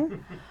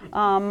time.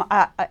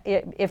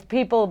 If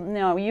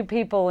people, you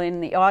people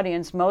in the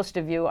audience, most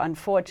of you,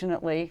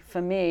 unfortunately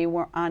for me,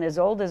 aren't as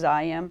old as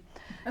I am.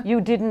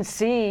 You didn't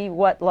see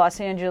what Los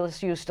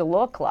Angeles used to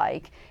look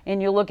like,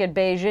 and you look at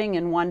Beijing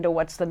and wonder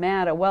what's the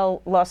matter.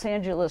 Well, Los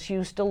Angeles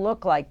used to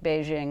look like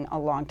Beijing a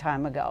long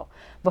time ago,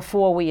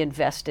 before we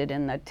invested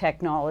in the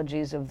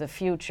technologies of the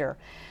future.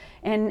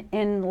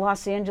 And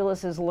Los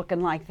Angeles is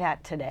looking like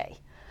that today.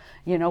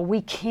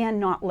 We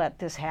cannot let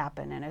this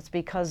happen, and it's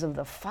because of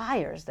the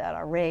fires that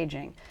are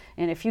raging.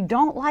 And if you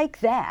don't like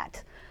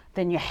that,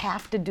 then you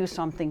have to do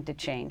something to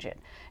change it.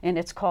 And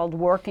it's called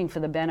working for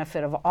the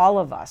benefit of all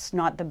of us,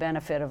 not the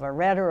benefit of a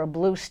red or a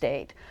blue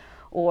state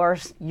or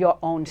your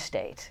own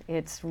state.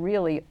 It's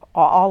really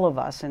all of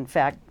us, in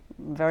fact,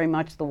 very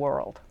much the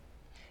world.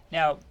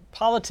 Now,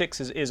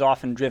 politics is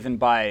often driven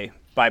by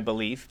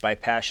belief, by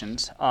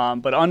passions,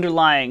 but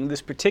underlying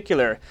this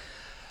particular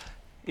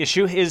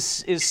issue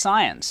is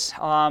science.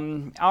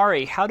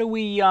 Ari, how do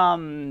we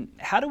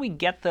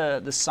get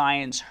the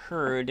science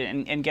heard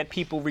and get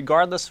people,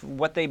 regardless of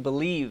what they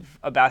believe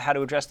about how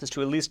to address this,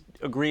 to at least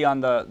agree on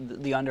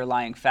the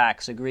underlying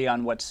facts, agree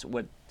on what's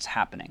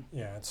happening?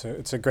 Yeah,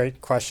 it's a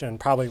great question,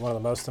 probably one of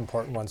the most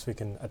important ones we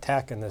can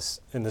attack in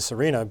this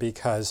arena,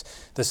 because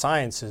the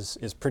science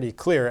is pretty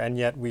clear, and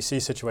yet we see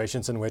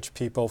situations in which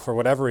people, for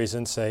whatever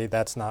reason, say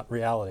that's not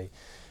reality.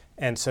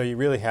 And so you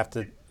really have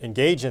to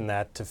engage in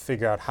that to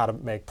figure out how to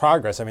make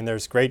progress. I mean,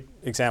 there's great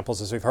examples,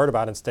 as we've heard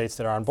about, in states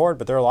that are on board,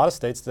 but there are a lot of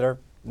states that are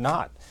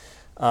not.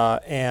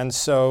 And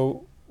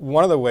so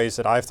one of the ways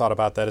that I've thought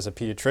about that as a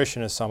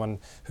pediatrician, as someone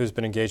who's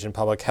been engaged in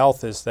public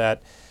health, is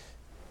that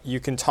you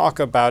can talk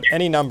about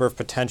any number of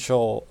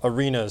potential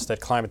arenas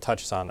that climate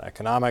touches on.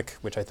 Economic,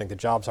 which I think the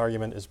jobs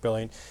argument is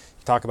brilliant.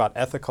 You talk about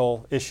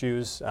ethical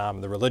issues.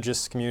 The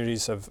religious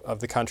communities of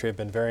the country have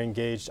been very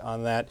engaged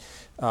on that.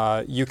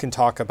 You can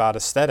talk about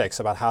aesthetics,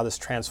 about how this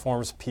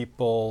transforms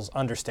people's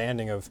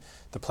understanding of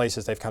the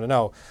places they've come to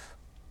know.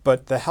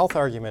 But the health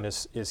argument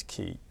is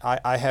key.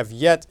 I have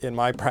yet in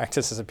my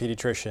practice as a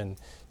pediatrician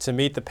to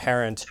meet the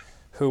parent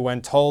who,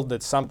 when told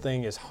that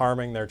something is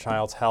harming their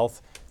child's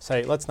health,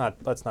 say, let's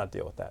not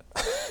deal with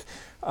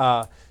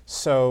that.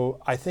 So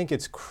I think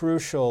it's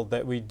crucial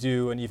that we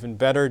do an even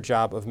better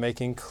job of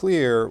making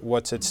clear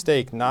what's at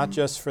stake, not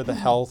just for the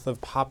health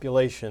of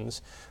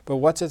populations, but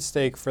what's at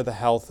stake for the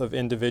health of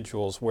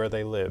individuals where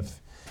they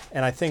live.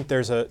 And I think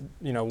there's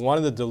one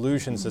of the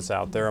delusions that's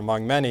out there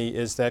among many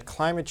is that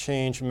climate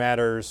change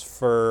matters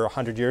for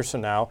 100 years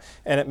from now,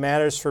 and it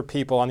matters for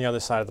people on the other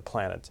side of the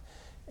planet.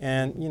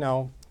 And,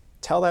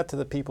 tell that to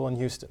the people in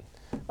Houston.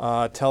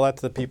 Tell that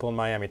to the people in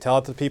Miami. Tell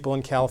it to the people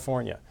in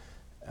California.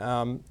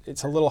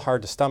 It's a little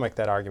hard to stomach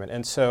that argument.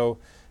 And so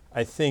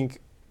I think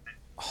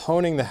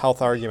honing the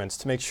health arguments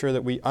to make sure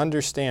that we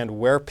understand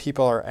where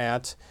people are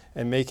at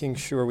and making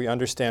sure we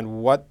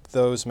understand what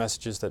those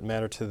messages that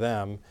matter to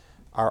them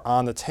are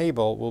on the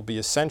table will be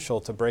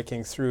essential to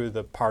breaking through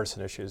the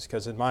partisan issues.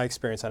 Because in my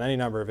experience on any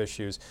number of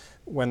issues,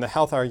 when the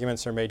health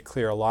arguments are made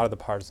clear, a lot of the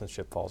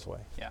partisanship falls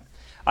away. Yeah.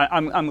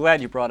 I'm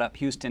glad you brought up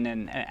Houston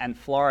and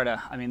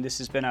Florida. I mean, this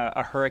has been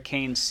a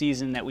hurricane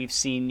season that we've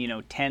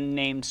seen, 10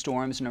 named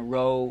storms in a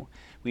row.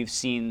 We've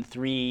seen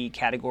 3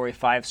 Category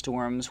 5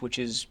 storms, which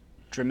is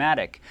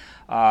dramatic,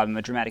 a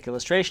dramatic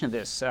illustration of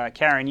this.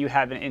 Karen, you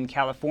have in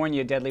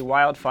California deadly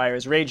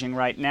wildfires raging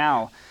right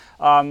now.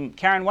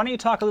 Karen, why don't you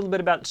talk a little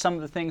bit about some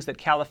of the things that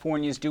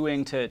California is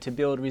doing to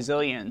build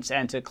resilience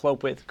and to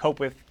cope with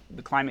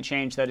the climate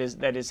change that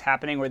is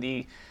happening, or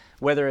the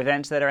weather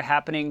events that are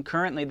happening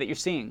currently that you're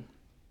seeing?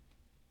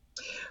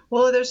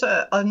 Well, there's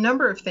a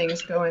number of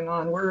things going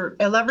on. We're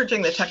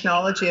leveraging the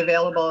technology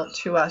available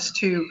to us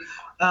to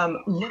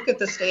look at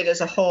the state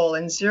as a whole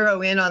and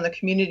zero in on the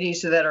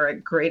communities that are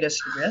at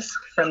greatest risk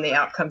from the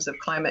outcomes of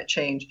climate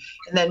change,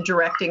 and then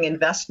directing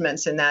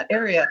investments in that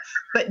area,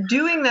 but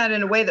doing that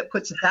in a way that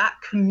puts that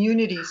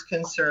community's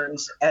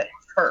concerns at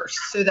first,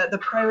 so that the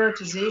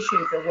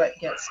prioritization for what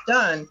gets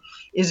done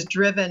is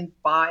driven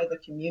by the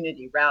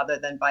community rather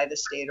than by the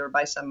state or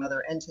by some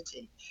other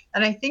entity.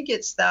 And I think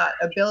it's that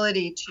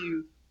ability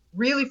to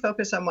really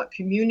focus on what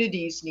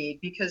communities need,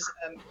 because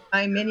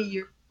by many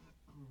years,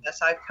 yes,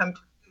 I've come to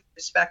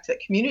respect that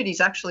communities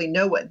actually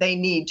know what they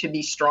need to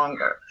be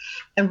stronger.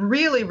 And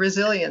really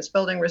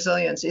building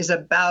resilience is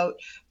about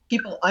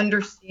people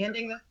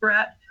understanding the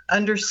threat,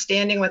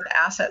 understanding what the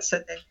assets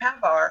that they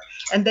have are,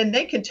 and then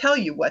they can tell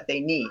you what they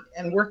need,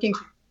 and working to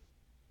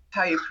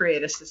how you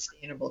create a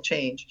sustainable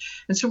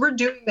change. And so we're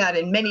doing that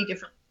in many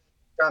different,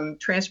 from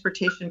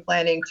transportation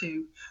planning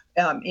to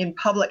in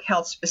public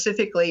health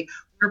specifically.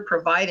 We're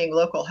providing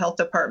local health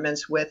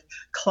departments with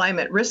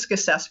climate risk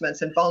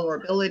assessments and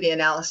vulnerability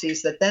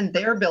analyses that then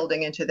they're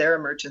building into their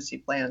emergency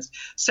plans,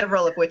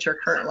 several of which are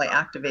currently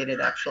activated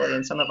actually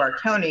in some of our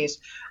counties,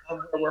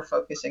 where we're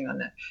focusing on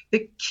that.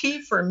 The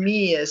key for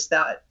me is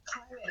that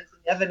climate is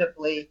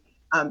inevitably,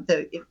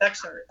 the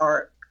effects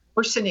are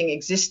worsening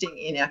existing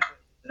inequities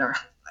in our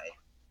society.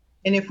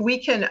 And if we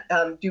can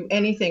do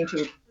anything to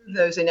improve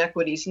those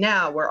inequities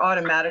now, we're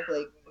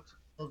automatically going to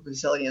build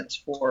resilience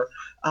for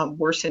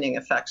worsening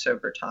effects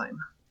over time.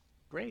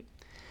 Great.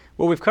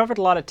 Well, we've covered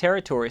a lot of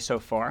territory so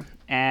far,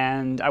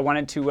 and I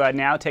wanted to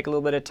now take a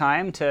little bit of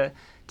time to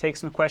take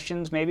some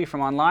questions maybe from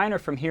online or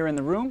from here in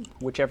the room,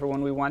 whichever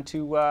one we want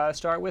to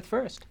start with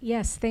first.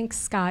 Yes, thanks,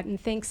 Scott,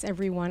 and thanks,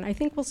 everyone. I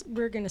think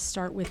we're going to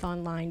start with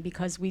online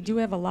because we do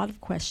have a lot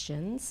of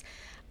questions.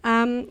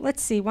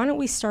 Let's see, why don't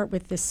we start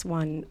with this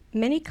one?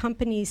 Many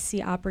companies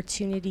see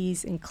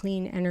opportunities in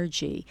clean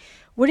energy.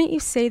 Wouldn't you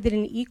say that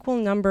an equal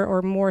number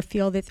or more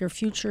feel that their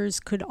futures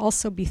could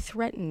also be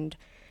threatened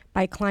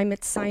by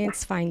climate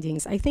science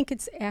findings? I think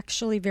it's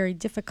actually very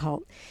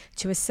difficult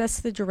to assess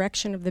the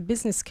direction of the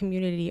business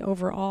community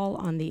overall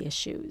on the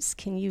issues.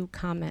 Can you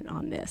comment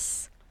on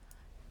this?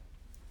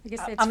 I guess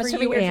that's I'm for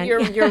assuming you, Ann. you're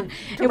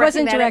It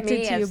wasn't directing directed that to at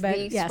me you, as but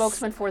the yes.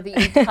 spokesman for the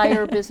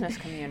entire business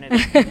community,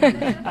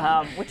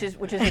 which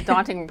is a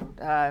daunting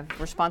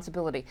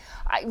responsibility.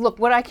 Look,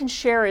 what I can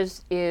share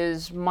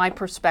is my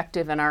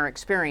perspective and our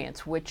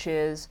experience, which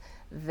is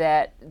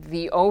that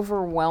the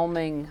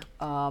overwhelming,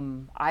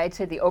 I'd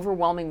say the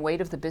overwhelming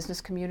weight of the business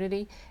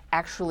community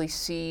actually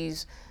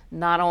sees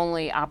not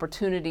only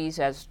opportunities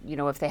as, you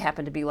know, if they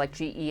happen to be like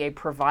GE, a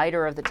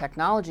provider of the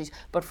technologies,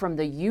 but from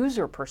the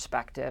user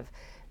perspective,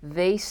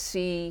 they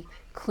see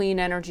clean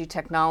energy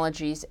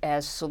technologies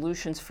as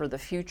solutions for the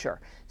future,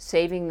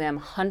 saving them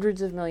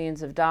hundreds of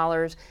millions of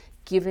dollars,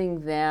 giving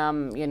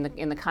them,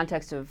 in the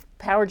context of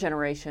power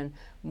generation,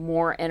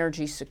 more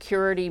energy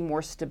security,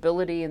 more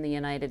stability in the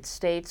United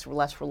States,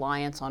 less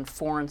reliance on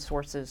foreign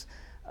sources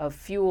of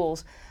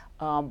fuels.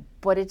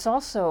 But it's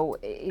also,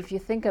 if you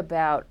think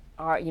about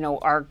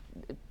our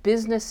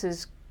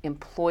business's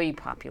employee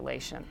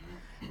population,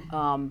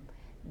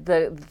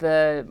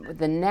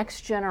 the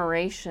next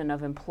generation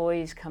of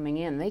employees coming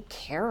in, they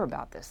care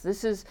about this.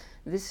 This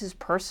is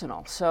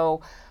personal.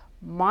 So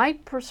my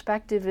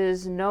perspective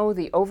is no,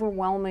 the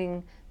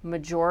overwhelming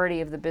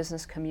majority of the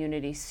business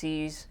community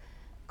sees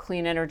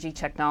clean energy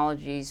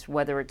technologies,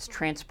 whether it's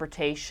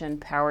transportation,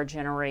 power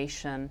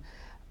generation,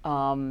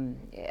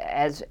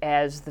 as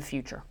the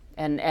future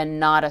and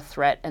not a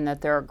threat, and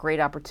that there are great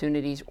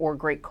opportunities or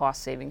great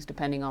cost savings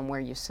depending on where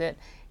you sit.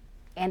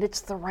 And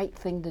it's the right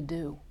thing to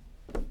do.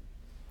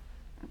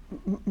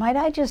 Might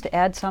I just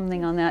add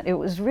something on that? It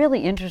was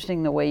really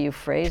interesting the way you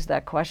phrased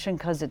that question,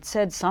 because it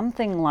said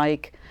something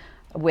like,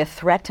 we're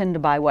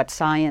threatened by what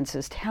science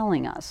is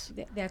telling us.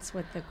 That's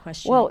what the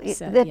question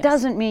said. That yes.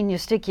 doesn't mean you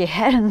stick your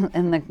head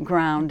in the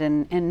ground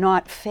and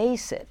not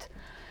face it.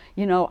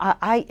 You know,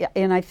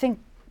 I think,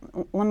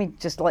 let me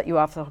just let you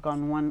off the hook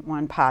on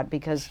one part,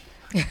 because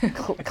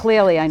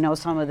clearly I know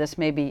some of this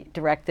may be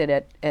directed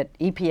at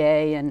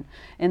EPA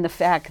and the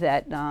fact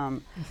that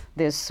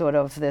there's sort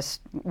of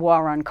this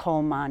war on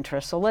coal mantra.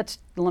 So let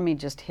me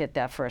just hit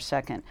that for a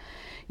second.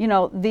 You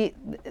know,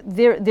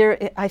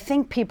 I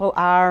think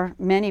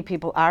many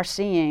people are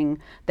seeing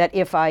that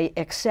if I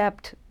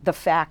accept the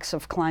facts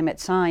of climate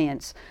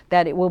science,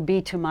 that it will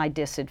be to my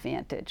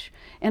disadvantage.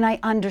 And I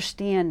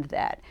understand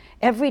that.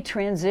 Every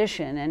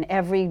transition and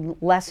every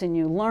lesson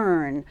you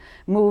learn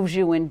moves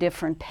you in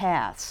different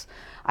paths.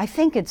 I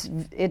think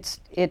it's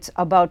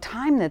about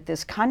time that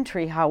this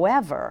country,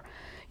 however,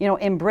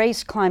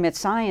 embraced climate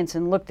science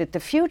and looked at the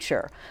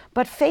future,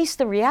 but faced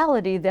the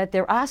reality that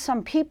there are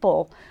some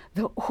people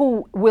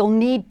who will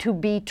need to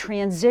be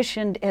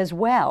transitioned as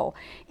well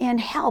and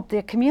help.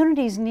 Their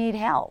communities need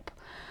help.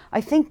 I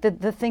think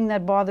that the thing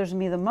that bothers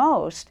me the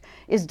most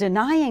is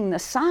denying the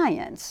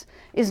science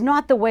is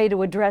not the way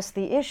to address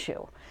the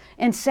issue.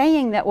 And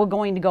saying that we're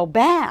going to go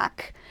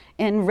back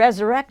and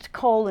resurrect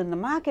coal in the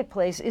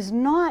marketplace is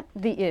not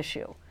the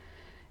issue.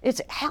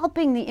 It's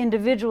helping the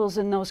individuals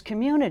in those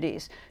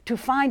communities to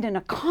find an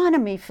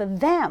economy for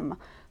them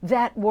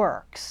that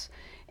works.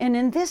 And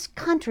in this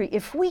country,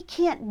 if we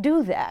can't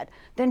do that,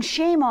 then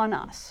shame on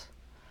us.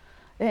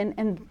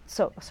 And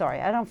so, sorry,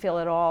 I don't feel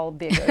at all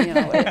big,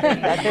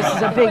 that this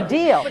is a big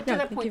deal. But to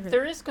that point,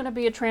 there is going to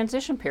be a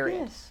transition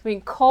period. Yes. I mean,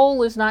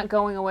 coal is not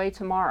going away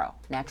tomorrow.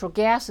 Natural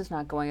gas is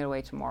not going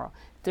away tomorrow.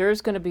 There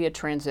is going to be a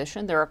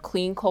transition. There are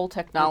clean coal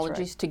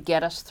technologies to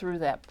get us through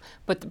that.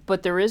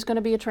 But there is going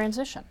to be a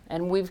transition.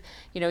 And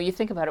you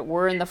think about it,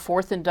 we're in the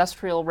fourth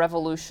industrial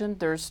revolution.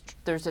 There's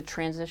a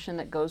transition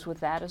that goes with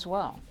that as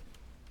well.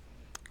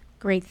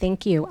 Great,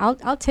 thank you.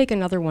 I'll take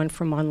another one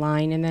from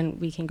online, and then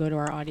we can go to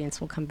our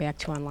audience. We'll come back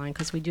to online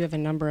because we do have a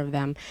number of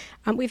them.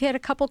 We've had a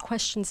couple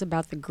questions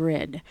about the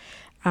grid.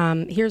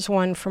 Here's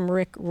one from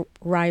Rick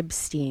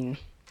Reibstein.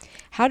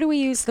 How do we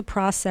use the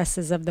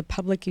processes of the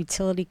Public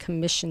Utility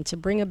Commission to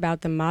bring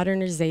about the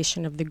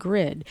modernization of the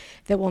grid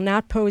that will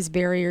not pose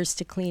barriers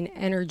to clean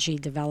energy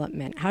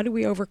development? How do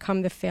we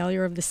overcome the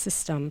failure of the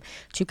system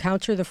to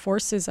counter the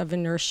forces of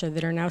inertia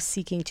that are now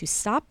seeking to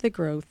stop the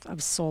growth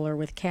of solar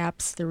with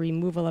caps, the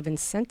removal of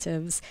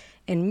incentives,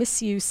 and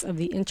misuse of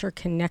the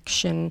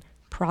interconnection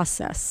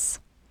process?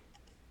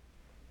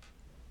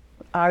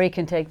 Ari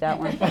can take that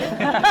one.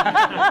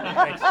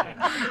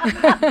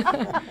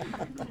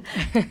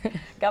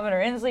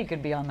 Governor Inslee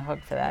could be on the hook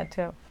for that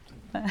too.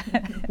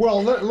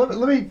 Well,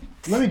 let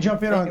me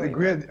jump in on the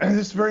grid.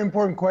 This is a very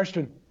important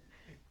question.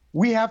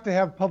 We have to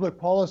have public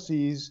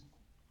policies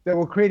that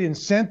will create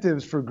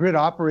incentives for grid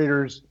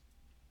operators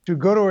to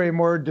go to a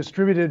more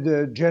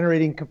distributed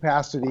generating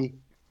capacity,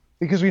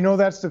 because we know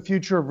that's the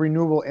future of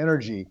renewable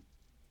energy.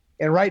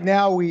 And right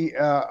now,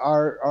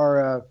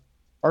 our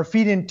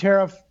feed-in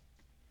tariff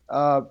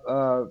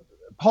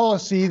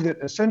policy that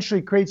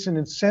essentially creates an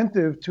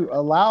incentive to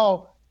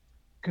allow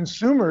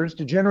consumers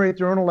to generate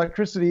their own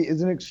electricity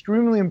is an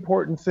extremely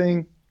important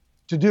thing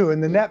to do.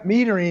 And the net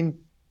metering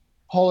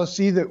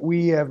policy that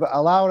we have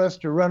allowed us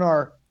to run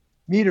our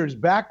meters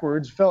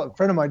backwards. A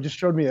friend of mine just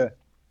showed me a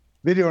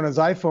video on his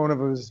iPhone of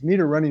his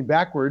meter running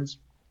backwards,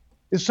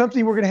 is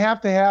something we're going to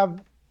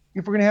have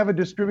if we're going to have a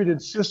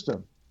distributed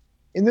system.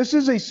 And this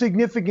is a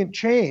significant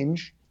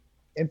change,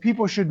 and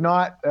people should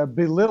not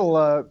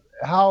belittle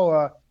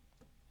how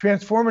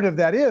transformative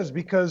that is,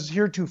 because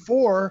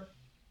heretofore,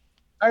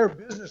 our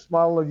business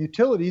model of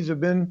utilities have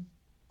been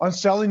on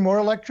selling more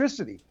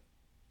electricity.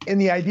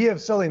 And the idea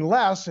of selling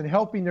less and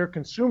helping their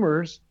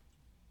consumers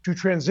to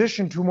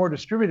transition to a more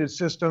distributed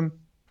system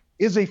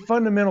is a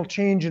fundamental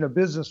change in a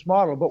business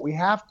model. But we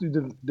have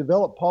to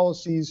develop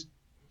policies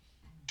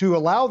to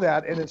allow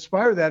that and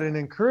inspire that and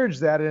encourage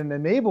that and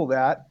enable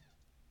that,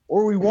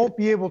 or we won't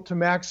be able to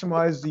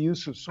maximize the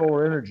use of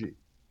solar energy.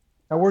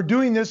 Now, we're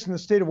doing this in the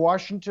state of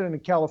Washington and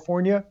in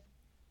California,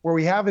 where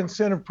we have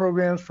incentive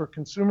programs for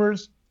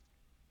consumers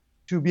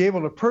to be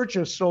able to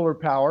purchase solar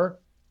power,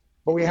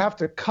 but we have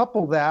to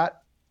couple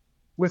that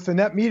with the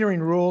net metering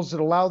rules that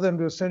allow them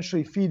to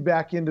essentially feed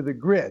back into the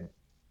grid.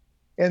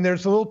 And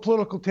there's a little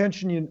political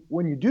tension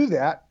when you do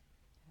that,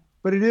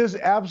 but it is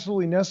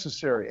absolutely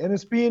necessary, and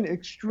it's being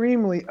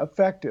extremely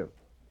effective.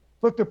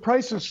 Look, the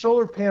price of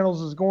solar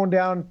panels is going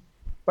down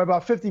by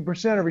about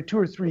 50% every 2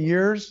 or 3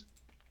 years.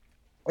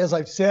 As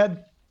I've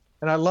said,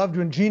 and I loved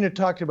when Gina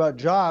talked about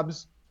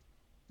jobs,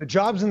 the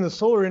jobs in the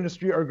solar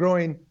industry are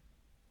growing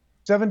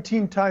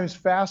 17 times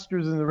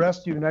faster than the rest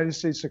of the United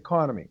States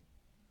economy.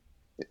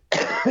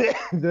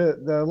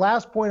 The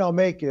last point I'll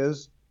make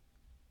is,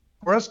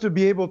 for us to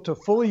be able to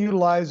fully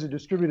utilize a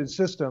distributed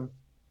system,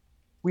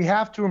 we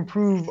have to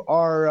improve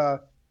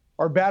our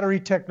battery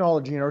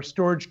technology and our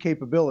storage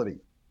capability.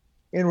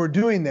 And we're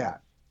doing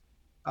that.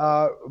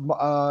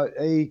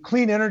 A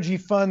clean energy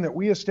fund that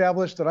we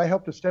established, that I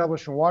helped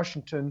establish in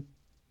Washington,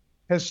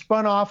 has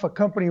spun off a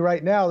company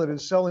right now that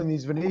is selling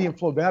these vanadium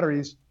flow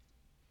batteries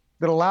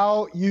that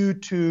allow you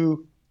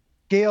to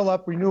scale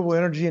up renewable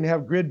energy and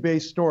have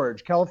grid-based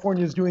storage.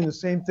 California is doing the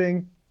same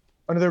thing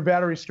under their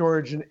battery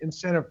storage and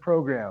incentive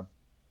program.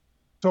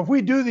 So if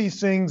we do these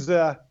things,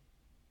 we're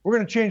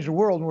going to change the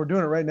world, and we're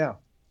doing it right now.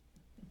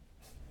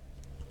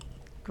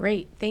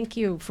 Great. Thank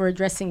you for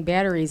addressing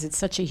batteries. It's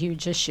such a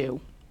huge issue.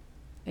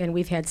 And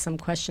we've had some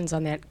questions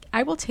on that.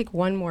 I will take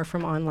one more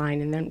from online,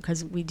 and then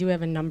because we do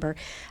have a number.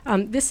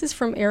 This is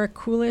from Eric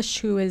Kulish,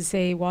 who is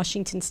a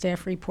Washington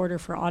staff reporter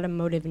for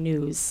Automotive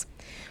News.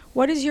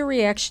 What is your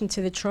reaction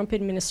to the Trump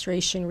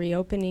administration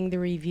reopening the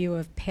review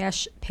of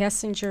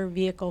passenger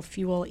vehicle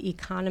fuel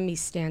economy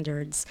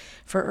standards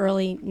for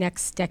early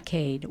next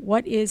decade?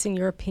 What is, in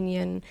your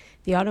opinion,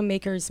 the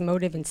automakers'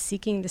 motive in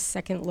seeking the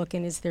second look,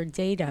 and is there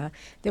data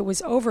that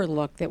was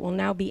overlooked that will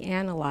now be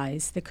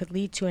analyzed that could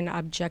lead to an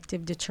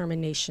objective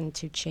determination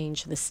to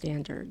change the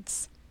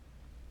standards?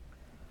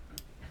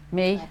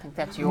 Me? I think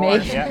that's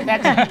yours. Me?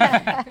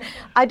 Yeah.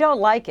 I don't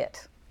like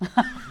it.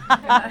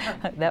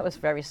 That was a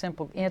very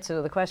simple answer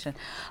to the question.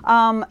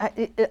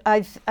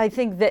 I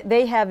think that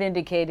they have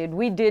indicated,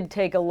 we did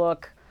take a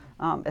look,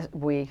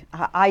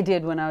 I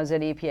did when I was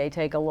at EPA,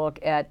 take a look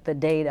at the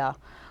data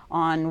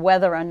on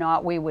whether or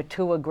not we were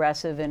too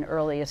aggressive in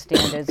earlier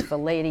standards for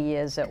later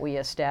years that we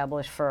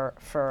established for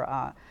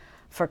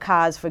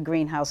cars for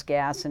greenhouse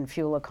gas and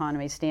fuel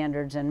economy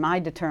standards. And my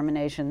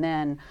determination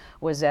then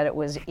was that it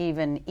was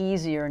even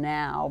easier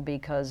now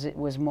because it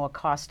was more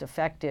cost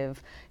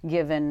effective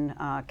given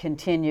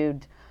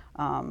continued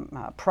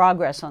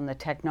progress on the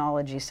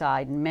technology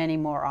side and many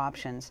more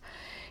options.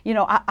 You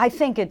know, I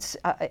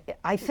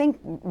think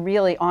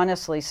really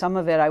honestly, some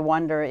of it I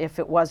wonder if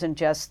it wasn't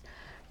just,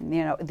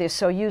 you know, they're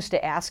so used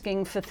to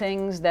asking for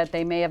things that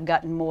they may have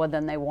gotten more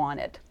than they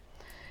wanted.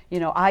 You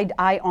know,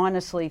 I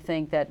honestly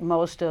think that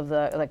most of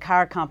the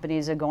car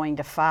companies are going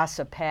to far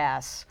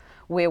surpass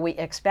where we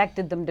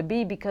expected them to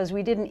be because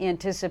we didn't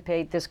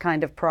anticipate this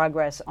kind of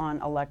progress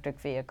on electric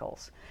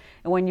vehicles.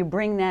 And when you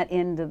bring that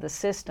into the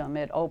system,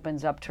 it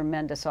opens up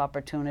tremendous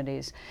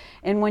opportunities.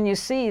 And when you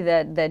see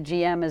that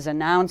GM is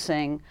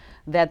announcing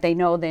that they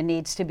know there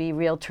needs to be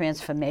real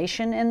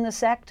transformation in the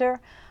sector,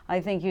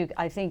 I think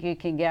you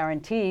can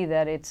guarantee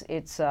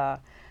that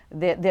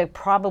they're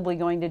probably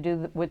going to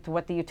do with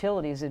what the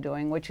utilities are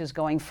doing, which is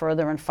going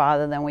further and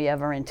farther than we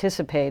ever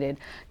anticipated,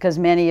 because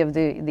many of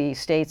the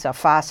states are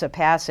far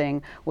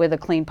surpassing where the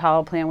Clean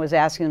Power Plan was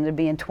asking them to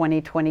be in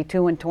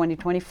 2022 and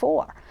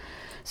 2024.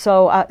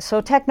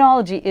 So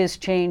technology is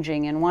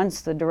changing, and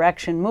once the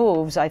direction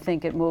moves, I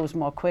think it moves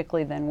more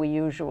quickly than we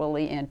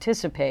usually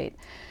anticipate.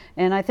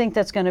 And I think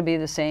that's going to be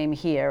the same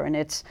here. And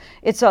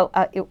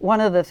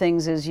one of the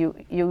things is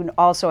you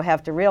also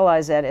have to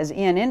realize that, as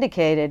Ian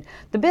indicated,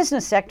 the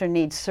business sector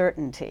needs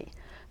certainty.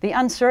 The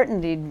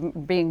uncertainty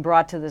being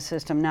brought to the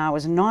system now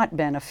is not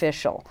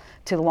beneficial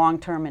to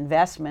long-term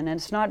investment, and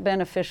it's not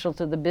beneficial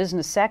to the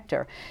business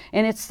sector.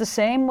 And it's the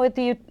same with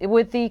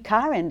the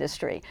car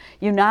industry.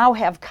 You now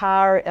have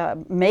car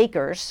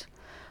makers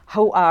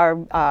who are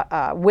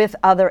with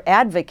other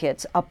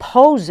advocates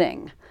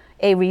opposing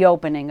a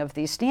reopening of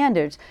these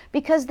standards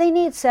because they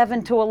need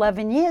 7 to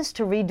 11 years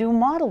to redo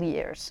model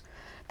years.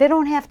 They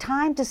don't have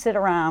time to sit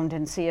around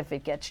and see if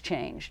it gets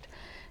changed.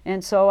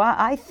 And so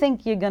I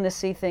think you're going to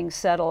see things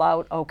settle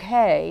out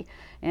okay,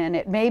 and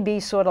it may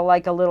be sort of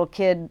like a little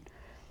kid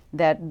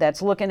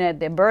that's looking at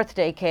their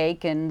birthday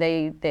cake, and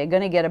they're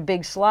going to get a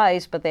big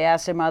slice, but they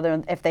ask their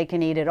mother if they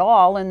can eat it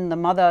all, and the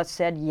mother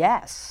said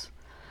yes.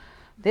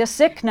 They're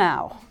sick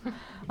now,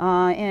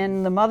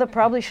 and the mother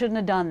probably shouldn't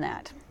have done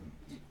that.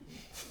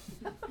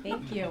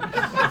 Thank you.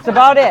 That's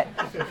about it.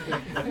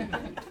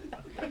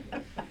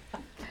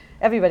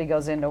 Everybody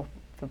goes into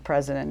the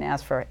president and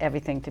asks for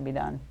everything to be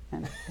done,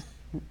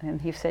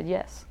 and he said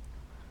yes.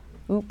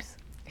 Oops.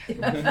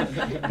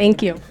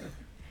 Thank you.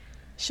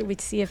 Should we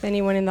see if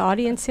anyone in the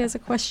audience has a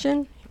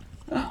question?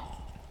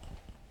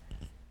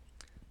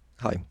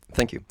 Hi,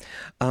 thank you.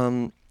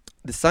 The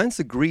science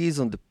agrees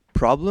on the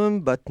problem,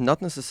 but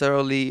not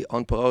necessarily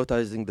on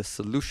prioritizing the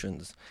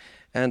solutions.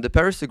 And the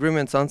Paris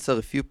agreements answer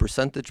a few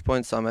percentage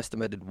points, some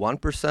estimated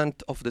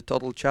 1% of the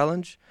total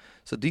challenge.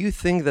 So do you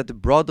think that the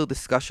broader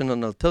discussion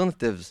on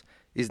alternatives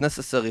is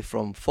necessary,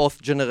 from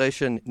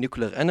fourth-generation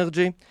nuclear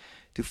energy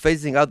to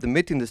phasing out the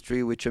meat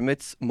industry, which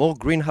emits more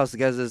greenhouse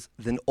gases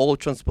than all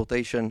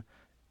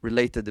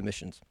transportation-related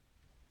emissions?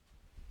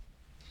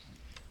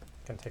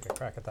 I can take a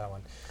crack at that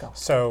one. Go.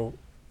 So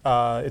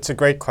it's a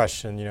great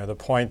question. You know, the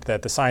point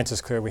that the science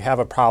is clear, we have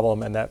a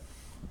problem, and that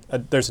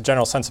there's a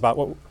general sense about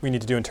what we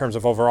need to do in terms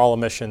of overall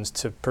emissions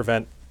to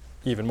prevent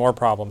even more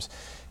problems.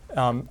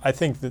 I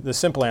think that the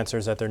simple answer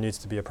is that there needs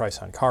to be a price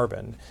on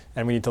carbon,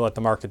 and we need to let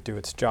the market do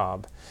its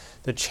job.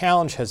 The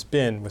challenge has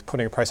been with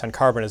putting a price on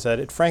carbon is that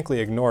it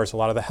frankly ignores a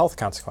lot of the health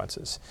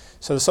consequences.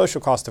 So the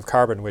social cost of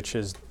carbon, which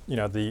is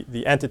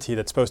the entity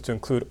that's supposed to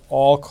include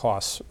all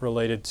costs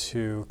related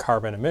to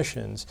carbon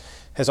emissions,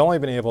 has only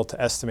been able to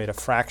estimate a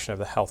fraction of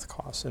the health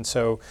costs. And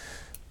so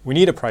we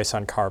need a price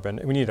on carbon.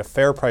 We need a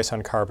fair price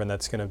on carbon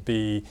that's going to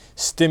be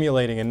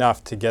stimulating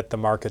enough to get the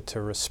market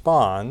to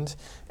respond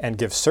and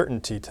give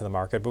certainty to the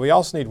market. But we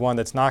also need one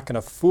that's not going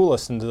to fool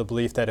us into the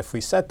belief that if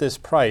we set this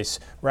price,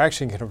 we're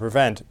actually going to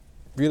prevent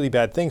really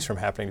bad things from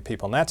happening to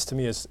people. And that's, to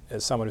me, as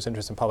someone who's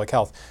interested in public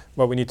health,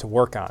 what we need to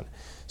work on.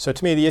 So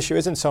to me, the issue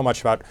isn't so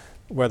much about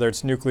whether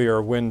it's nuclear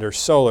or wind or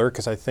solar,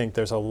 because I think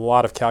there's a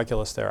lot of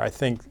calculus there. I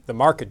think the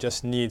market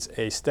just needs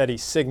a steady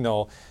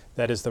signal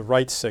that is the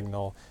right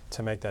signal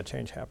to make that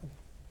change happen.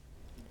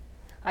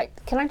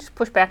 Can I just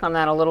push back on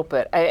that a little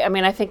bit? I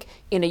mean, I think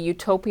in a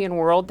utopian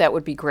world, that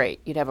would be great.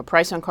 You'd have a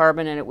price on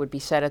carbon and it would be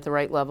set at the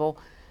right level.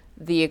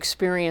 The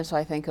experience,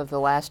 I think, of the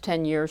last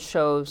 10 years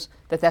shows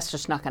that that's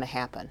just not going to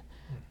happen.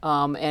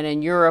 And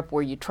in Europe,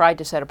 where you tried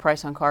to set a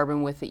price on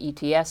carbon with the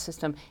ETS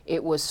system,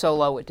 it was so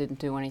low it didn't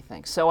do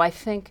anything. So I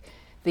think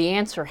the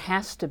answer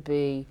has to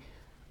be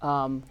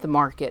the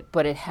market,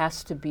 but it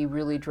has to be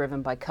really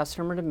driven by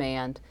customer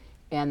demand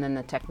and then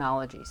the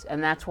technologies.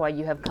 And that's why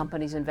you have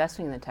companies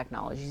investing in the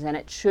technologies. And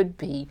it should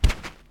be,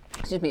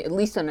 at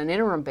least on an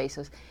interim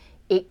basis,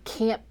 it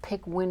can't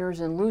pick winners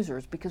and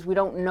losers because we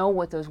don't know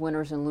what those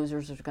winners and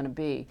losers are going to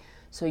be.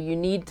 So you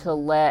need to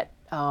let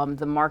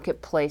the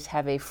marketplace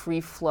have a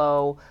free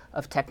flow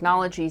of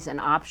technologies and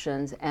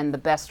options, and the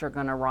best are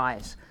going to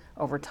rise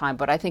over time.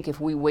 But I think if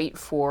we wait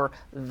for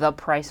the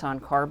price on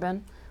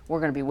carbon, we're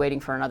going to be waiting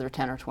for another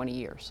 10 or 20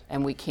 years,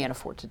 and we can't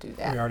afford to do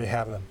that. We already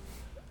have them.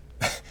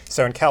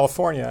 So in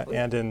California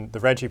and in the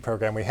RGGI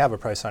program, we have a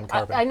price on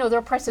carbon. I know there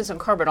are prices on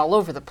carbon all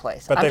over the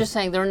place. But I'm just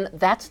saying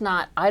that's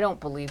not, I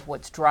don't believe,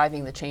 what's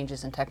driving the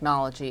changes in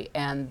technology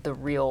and the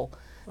real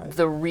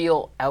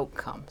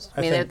outcomes.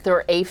 I mean,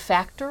 they're a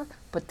factor,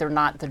 but they're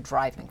not the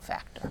driving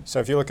factor. So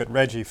if you look at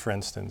RGGI, for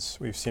instance,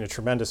 we've seen a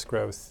tremendous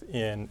growth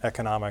in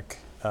economic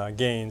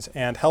gains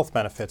and health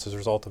benefits as a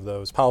result of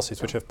those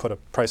policies, which have put a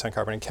price on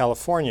carbon. In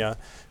California,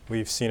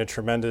 we've seen a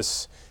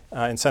tremendous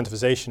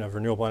incentivization of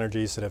renewable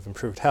energies that have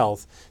improved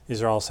health.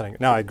 These are all setting.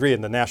 Now, I agree in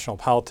the national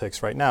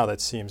politics right now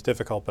that seems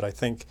difficult, but I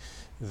think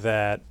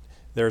that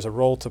there's a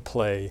role to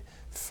play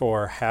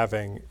for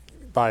having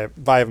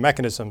by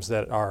mechanisms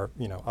that are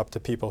up to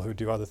people who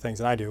do other things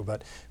than I do,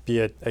 but be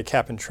it a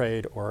cap and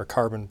trade or a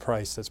carbon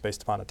price that's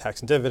based upon a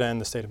tax and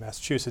dividend. The state of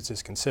Massachusetts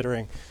is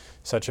considering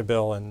such a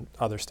bill, and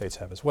other states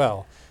have as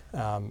well.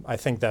 I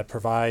think that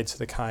provides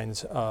the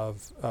kinds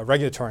of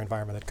regulatory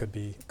environment that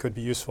could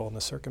be useful in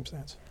this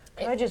circumstance.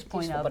 Can I just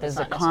point out there's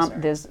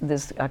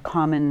a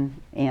common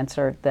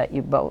answer that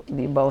you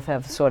both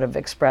have sort of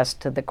expressed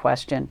to the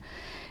question,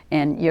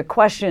 and your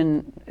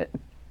question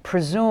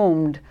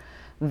presumed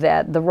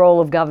that the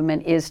role of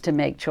government is to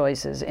make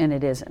choices, and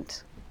it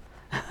isn't.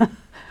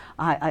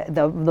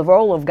 The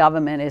role of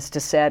government is to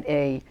set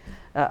a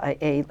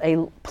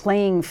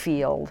playing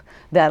field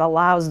that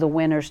allows the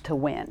winners to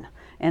win.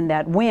 And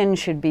that win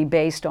should be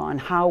based on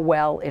how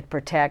well it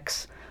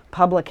protects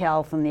public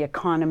health and the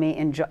economy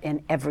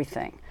and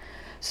everything.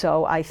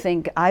 So I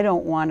think I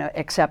don't want to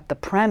accept the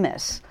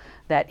premise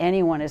that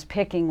anyone is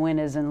picking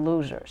winners and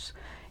losers.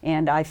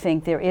 And I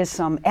think there is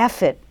some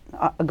effort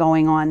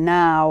going on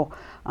now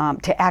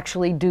to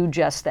actually do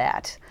just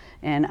that.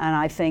 And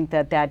I think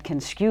that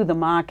can skew the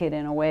market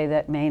in a way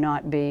that may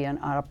not be an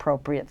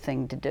appropriate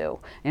thing to do.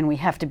 And we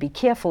have to be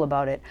careful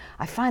about it.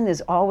 I find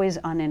there's always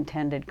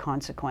unintended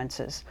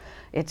consequences.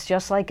 It's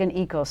just like an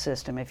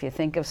ecosystem. If you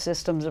think of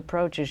systems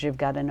approaches, you've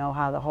got to know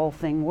how the whole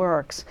thing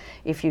works.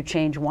 If you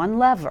change one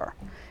lever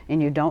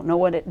and you don't know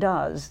what it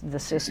does, the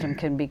system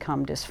can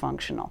become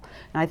dysfunctional.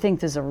 And I think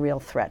there's a real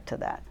threat to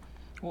that.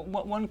 Well,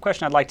 one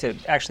question I'd like to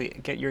actually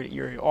get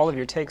all of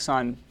your takes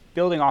on,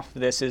 building off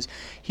of this, is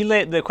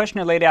the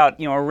questioner laid out,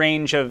 a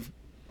range of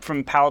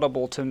from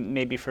palatable to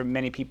maybe for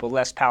many people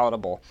less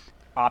palatable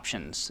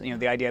options.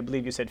 The idea, I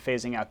believe you said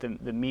phasing out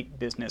the meat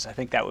business. I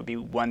think that would be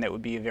one that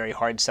would be a very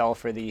hard sell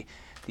for the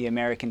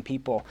American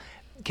people.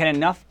 Can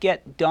enough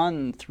get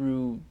done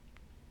through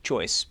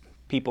choice?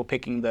 People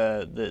picking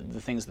the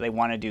things that they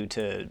want to do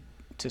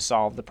to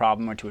solve the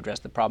problem or to address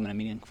the problem in a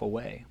meaningful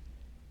way?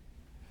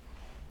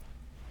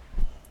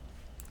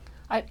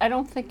 I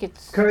don't think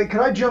it's... Can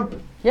I jump?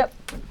 Yep.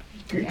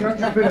 Can I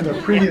jump in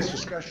the previous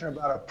discussion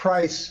about a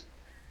price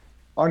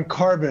on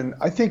carbon?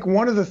 I think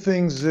one of the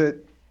things that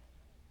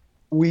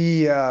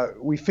we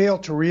fail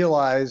to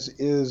realize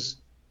is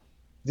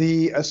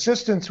the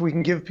assistance we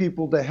can give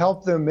people to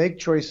help them make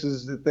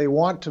choices that they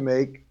want to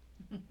make.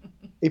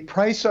 A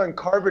price on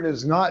carbon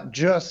is not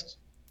just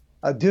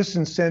a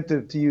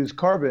disincentive to use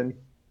carbon.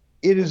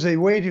 It is a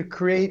way to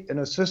create an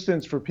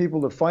assistance for people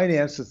to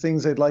finance the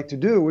things they'd like to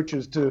do, which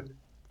is to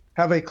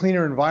have a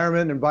cleaner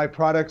environment and buy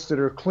products that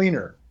are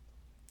cleaner.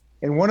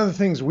 And one of the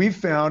things we've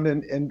found,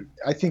 and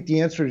I think the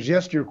answer is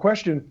yes to your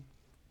question,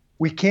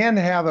 we can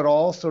have it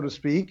all, so to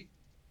speak,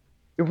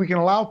 if we can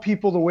allow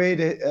people the way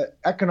to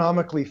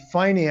economically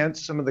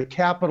finance some of the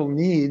capital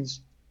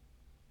needs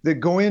that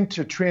go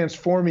into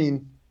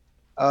transforming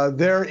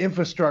their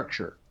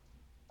infrastructure,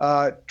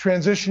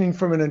 transitioning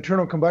from an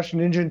internal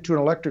combustion engine to an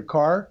electric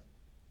car,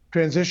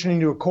 transitioning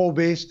to a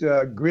coal-based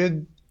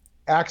grid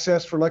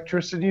access for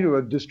electricity, to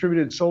a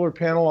distributed solar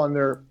panel on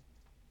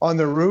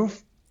their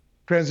roof,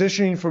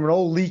 transitioning from an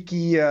old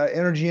leaky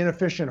energy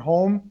inefficient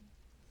home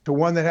to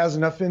one that has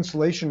enough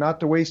insulation not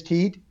to waste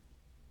heat.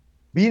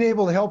 Being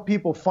able to help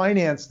people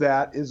finance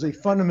that is a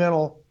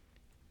fundamental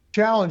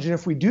challenge. And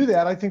if we do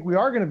that, I think we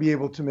are going to be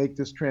able to make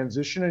this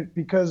transition,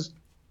 because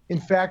in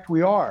fact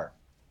we are.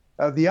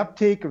 The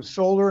uptake of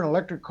solar and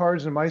electric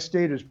cars in my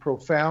state is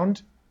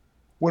profound.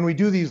 When we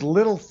do these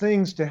little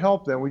things to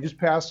help them, we just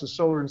passed a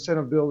solar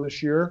incentive bill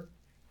this year,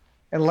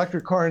 an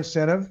electric car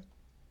incentive,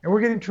 and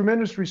we're getting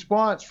tremendous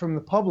response from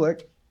the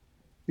public,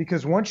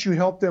 because once you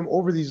help them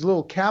over these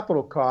little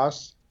capital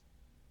costs,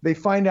 they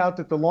find out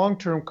that the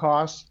long-term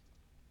costs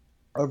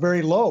are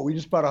very low. We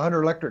just bought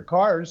 100 electric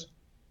cars,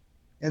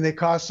 and they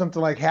cost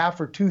something like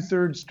half or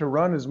 2/3 to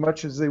run as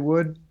much as they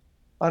would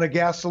on a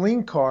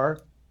gasoline car,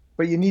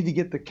 but you need to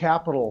get the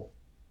capital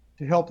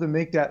to help them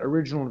make that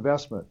original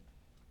investment.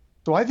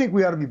 So I think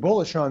we ought to be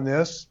bullish on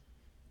this,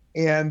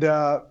 and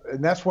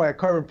that's why a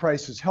carbon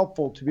price is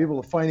helpful, to be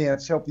able to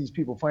help these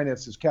people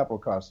finance this capital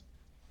cost.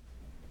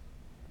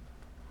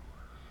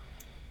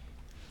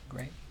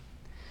 Great.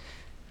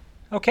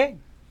 Okay.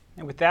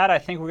 And with that, I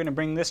think we're going to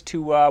bring this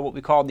to what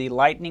we call the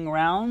lightning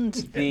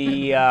round.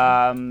 The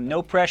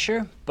no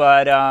pressure,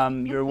 but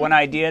your one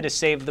idea to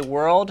save the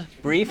world,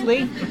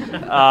 briefly,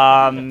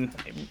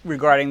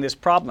 regarding this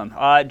problem.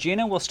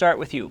 Gina, we'll start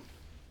with you.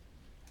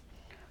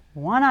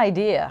 One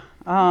idea.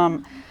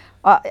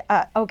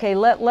 Okay,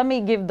 let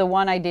me give the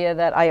one idea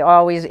that I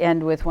always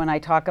end with when I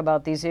talk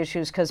about these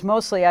issues, because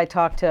mostly I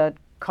talk to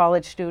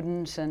college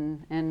students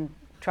and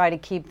try to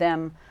keep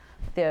them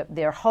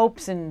their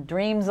hopes and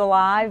dreams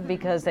alive,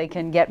 because they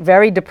can get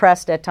very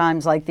depressed at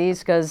times like these,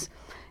 because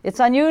it's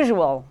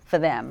unusual for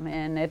them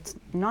and it's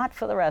not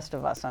for the rest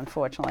of us,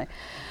 unfortunately.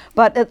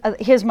 But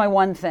here's my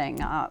one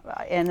thing,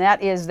 and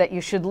that is that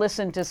you should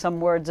listen to some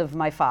words of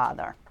my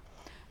father.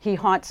 He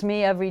haunts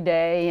me every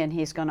day, and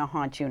he's going to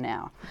haunt you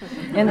now.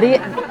 And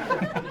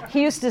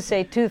he used to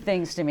say two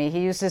things to me. He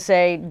used to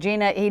say,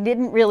 Gina, he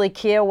didn't really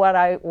care what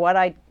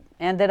I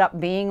ended up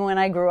being when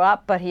I grew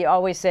up, but he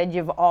always said,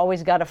 you've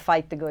always got to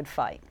fight the good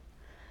fight.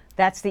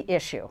 That's the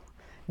issue.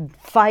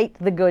 Fight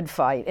the good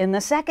fight. And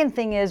the second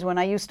thing is, when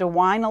I used to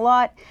whine a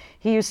lot,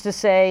 he used to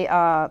say,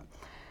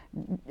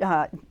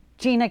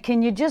 Gina,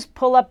 can you just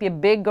pull up your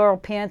big girl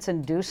pants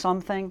and do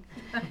something?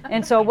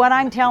 And so what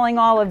I'm telling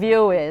all of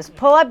you is,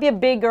 pull up your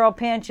big girl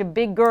pants, your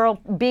big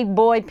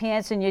boy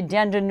pants, and your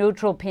gender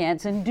neutral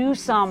pants, and do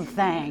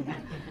something.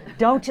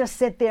 Don't just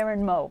sit there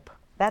and mope.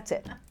 That's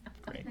it.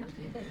 Great.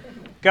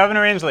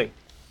 Governor Inslee.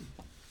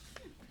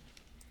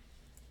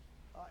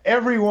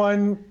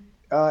 Everyone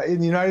in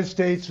the United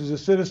States who's a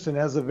citizen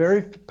has a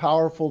very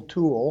powerful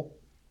tool.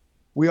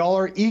 We all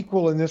are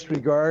equal in this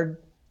regard,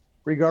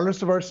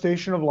 regardless of our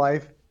station of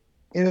life,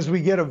 and as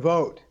we get a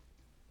vote.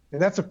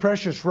 And that's a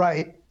precious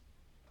right.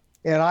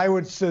 And I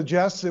would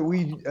suggest that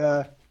we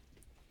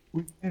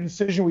make a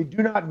decision. We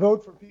do not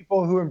vote for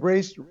people who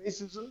embrace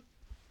racism.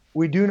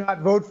 We do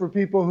not vote for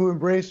people who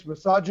embrace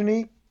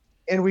misogyny.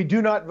 And we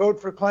do not vote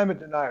for climate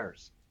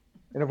deniers.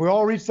 And if we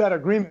all reach that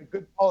agreement,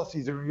 good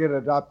policies are going to get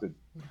adopted.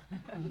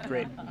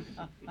 Great.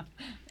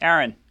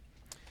 Aaron.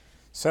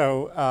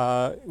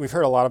 So we've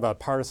heard a lot about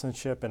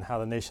partisanship and how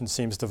the nation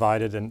seems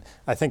divided, and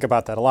I think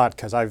about that a lot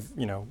because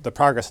the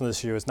progress on this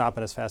issue has not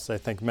been as fast as I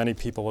think many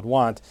people would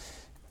want.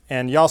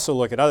 And you also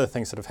look at other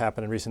things that have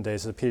happened in recent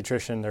days. As a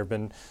pediatrician, there have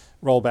been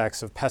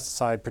rollbacks of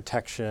pesticide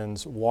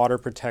protections, water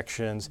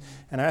protections,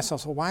 and I ask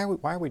myself, why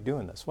are we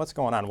doing this? What's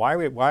going on? Why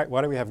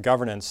do we have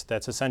governance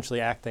that's essentially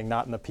acting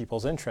not in the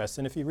people's interests?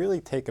 And if you really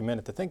take a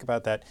minute to think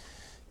about that,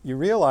 you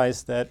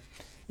realize that,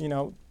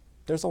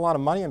 there's a lot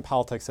of money in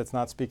politics that's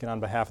not speaking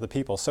on behalf of the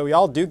people. So we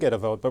all do get a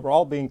vote, but we're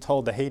all being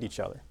told to hate each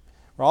other.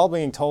 We're all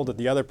being told that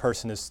the other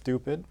person is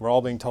stupid. We're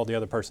all being told the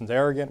other person's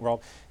arrogant.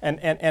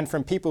 And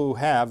from people who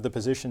have the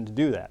position to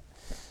do that.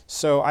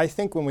 So I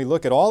think when we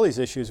look at all these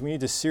issues, we need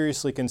to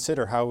seriously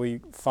consider how we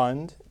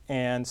fund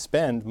and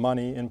spend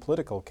money in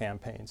political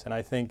campaigns. And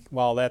I think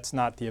while that's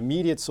not the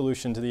immediate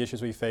solution to the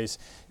issues we face,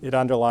 it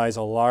underlies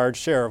a large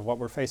share of what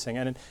we're facing.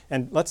 And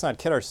let's not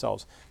kid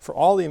ourselves. For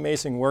all the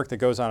amazing work that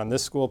goes on in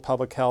this school of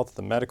public health,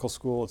 the medical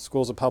school, the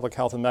schools of public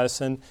health and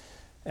medicine,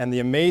 and the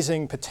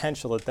amazing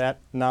potential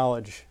that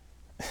knowledge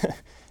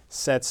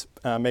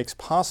makes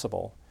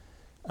possible,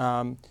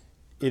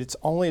 it's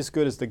only as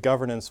good as the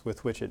governance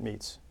with which it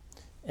meets.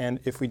 And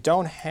if we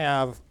don't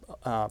have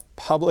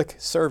public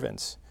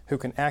servants who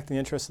can act in the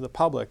interest of the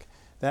public,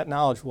 that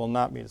knowledge will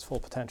not meet its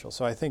full potential.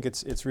 So I think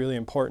it's really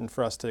important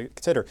for us to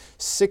consider.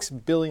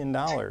 $6 billion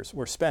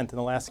were spent in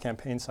the last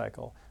campaign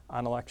cycle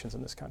on elections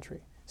in this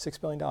country.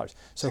 $6 billion.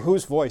 So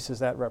whose voice is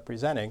that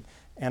representing?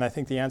 And I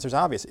think the answer is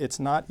obvious. It's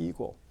not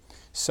equal.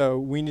 So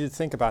we need to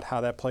think about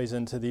how that plays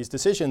into these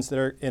decisions that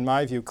are, in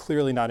my view,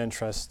 clearly not in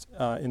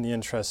the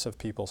interests of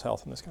people's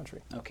health in this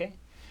country. Okay.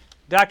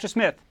 Dr.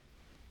 Smith.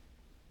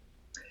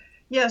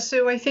 Yeah,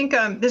 so I think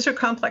these are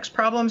complex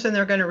problems and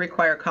they're going to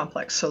require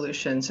complex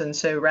solutions. And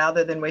so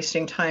rather than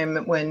wasting time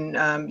when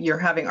you're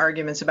having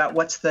arguments about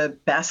what's the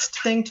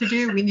best thing to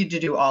do, we need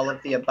to do all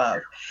of the above.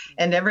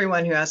 And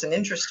everyone who has an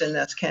interest in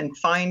this can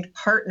find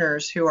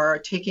partners who are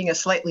taking a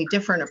slightly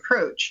different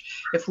approach.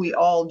 If we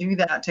all do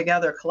that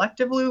together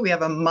collectively, we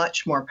have a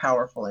much more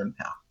powerful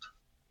impact.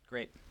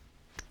 Great.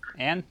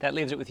 Anne, that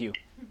leaves it with you.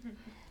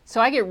 So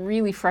I get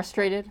really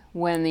frustrated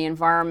when the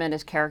environment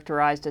is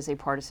characterized as a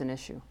partisan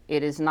issue.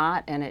 It is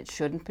not, and it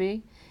shouldn't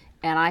be.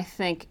 And I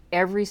think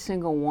every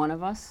single one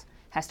of us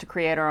has to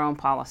create our own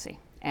policy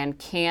and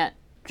can't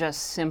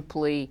just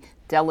simply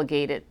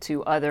delegate it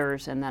to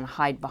others and then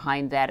hide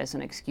behind that as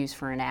an excuse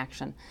for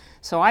inaction.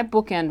 So I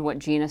bookend what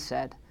Gina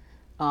said.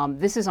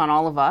 This is on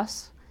all of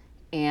us,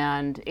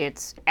 and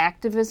it's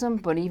activism,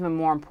 but even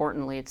more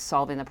importantly, it's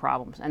solving the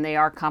problems. And they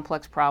are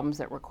complex problems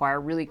that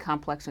require really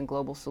complex and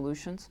global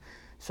solutions.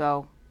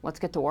 So let's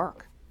get to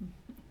work.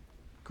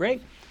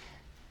 Great.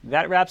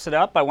 That wraps it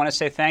up. I want to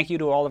say thank you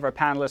to all of our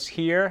panelists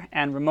here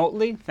and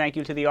remotely. Thank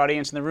you to the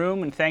audience in the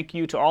room, and thank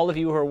you to all of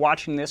you who are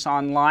watching this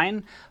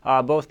online,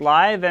 both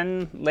live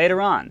and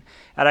later on.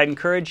 And I'd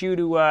encourage you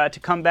to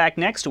come back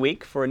next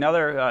week for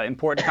another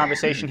important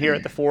conversation here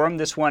at the Forum,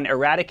 this one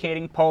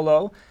eradicating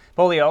polio,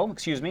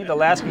 the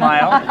last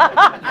mile.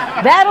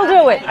 That'll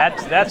do it.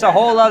 That's a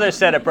whole other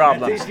set of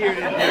problems.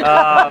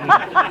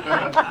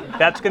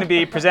 That's going to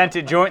be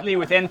presented jointly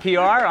with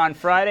NPR on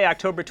Friday,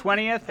 October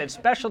 20th at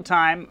special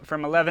time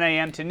from 11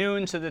 a.m. to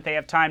noon so that they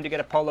have time to get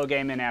a polo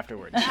game in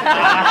afterwards.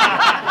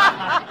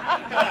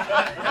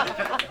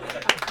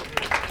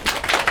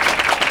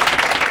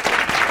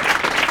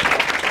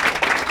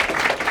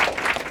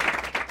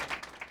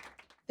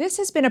 This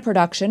has been a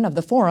production of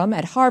the Forum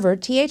at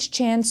Harvard T.H.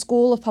 Chan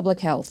School of Public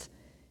Health.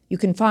 You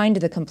can find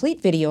the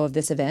complete video of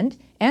this event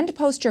and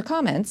post your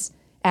comments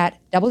at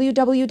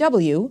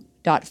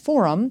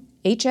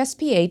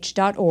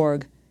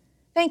www.forumhsph.org.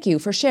 Thank you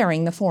for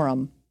sharing the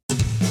Forum.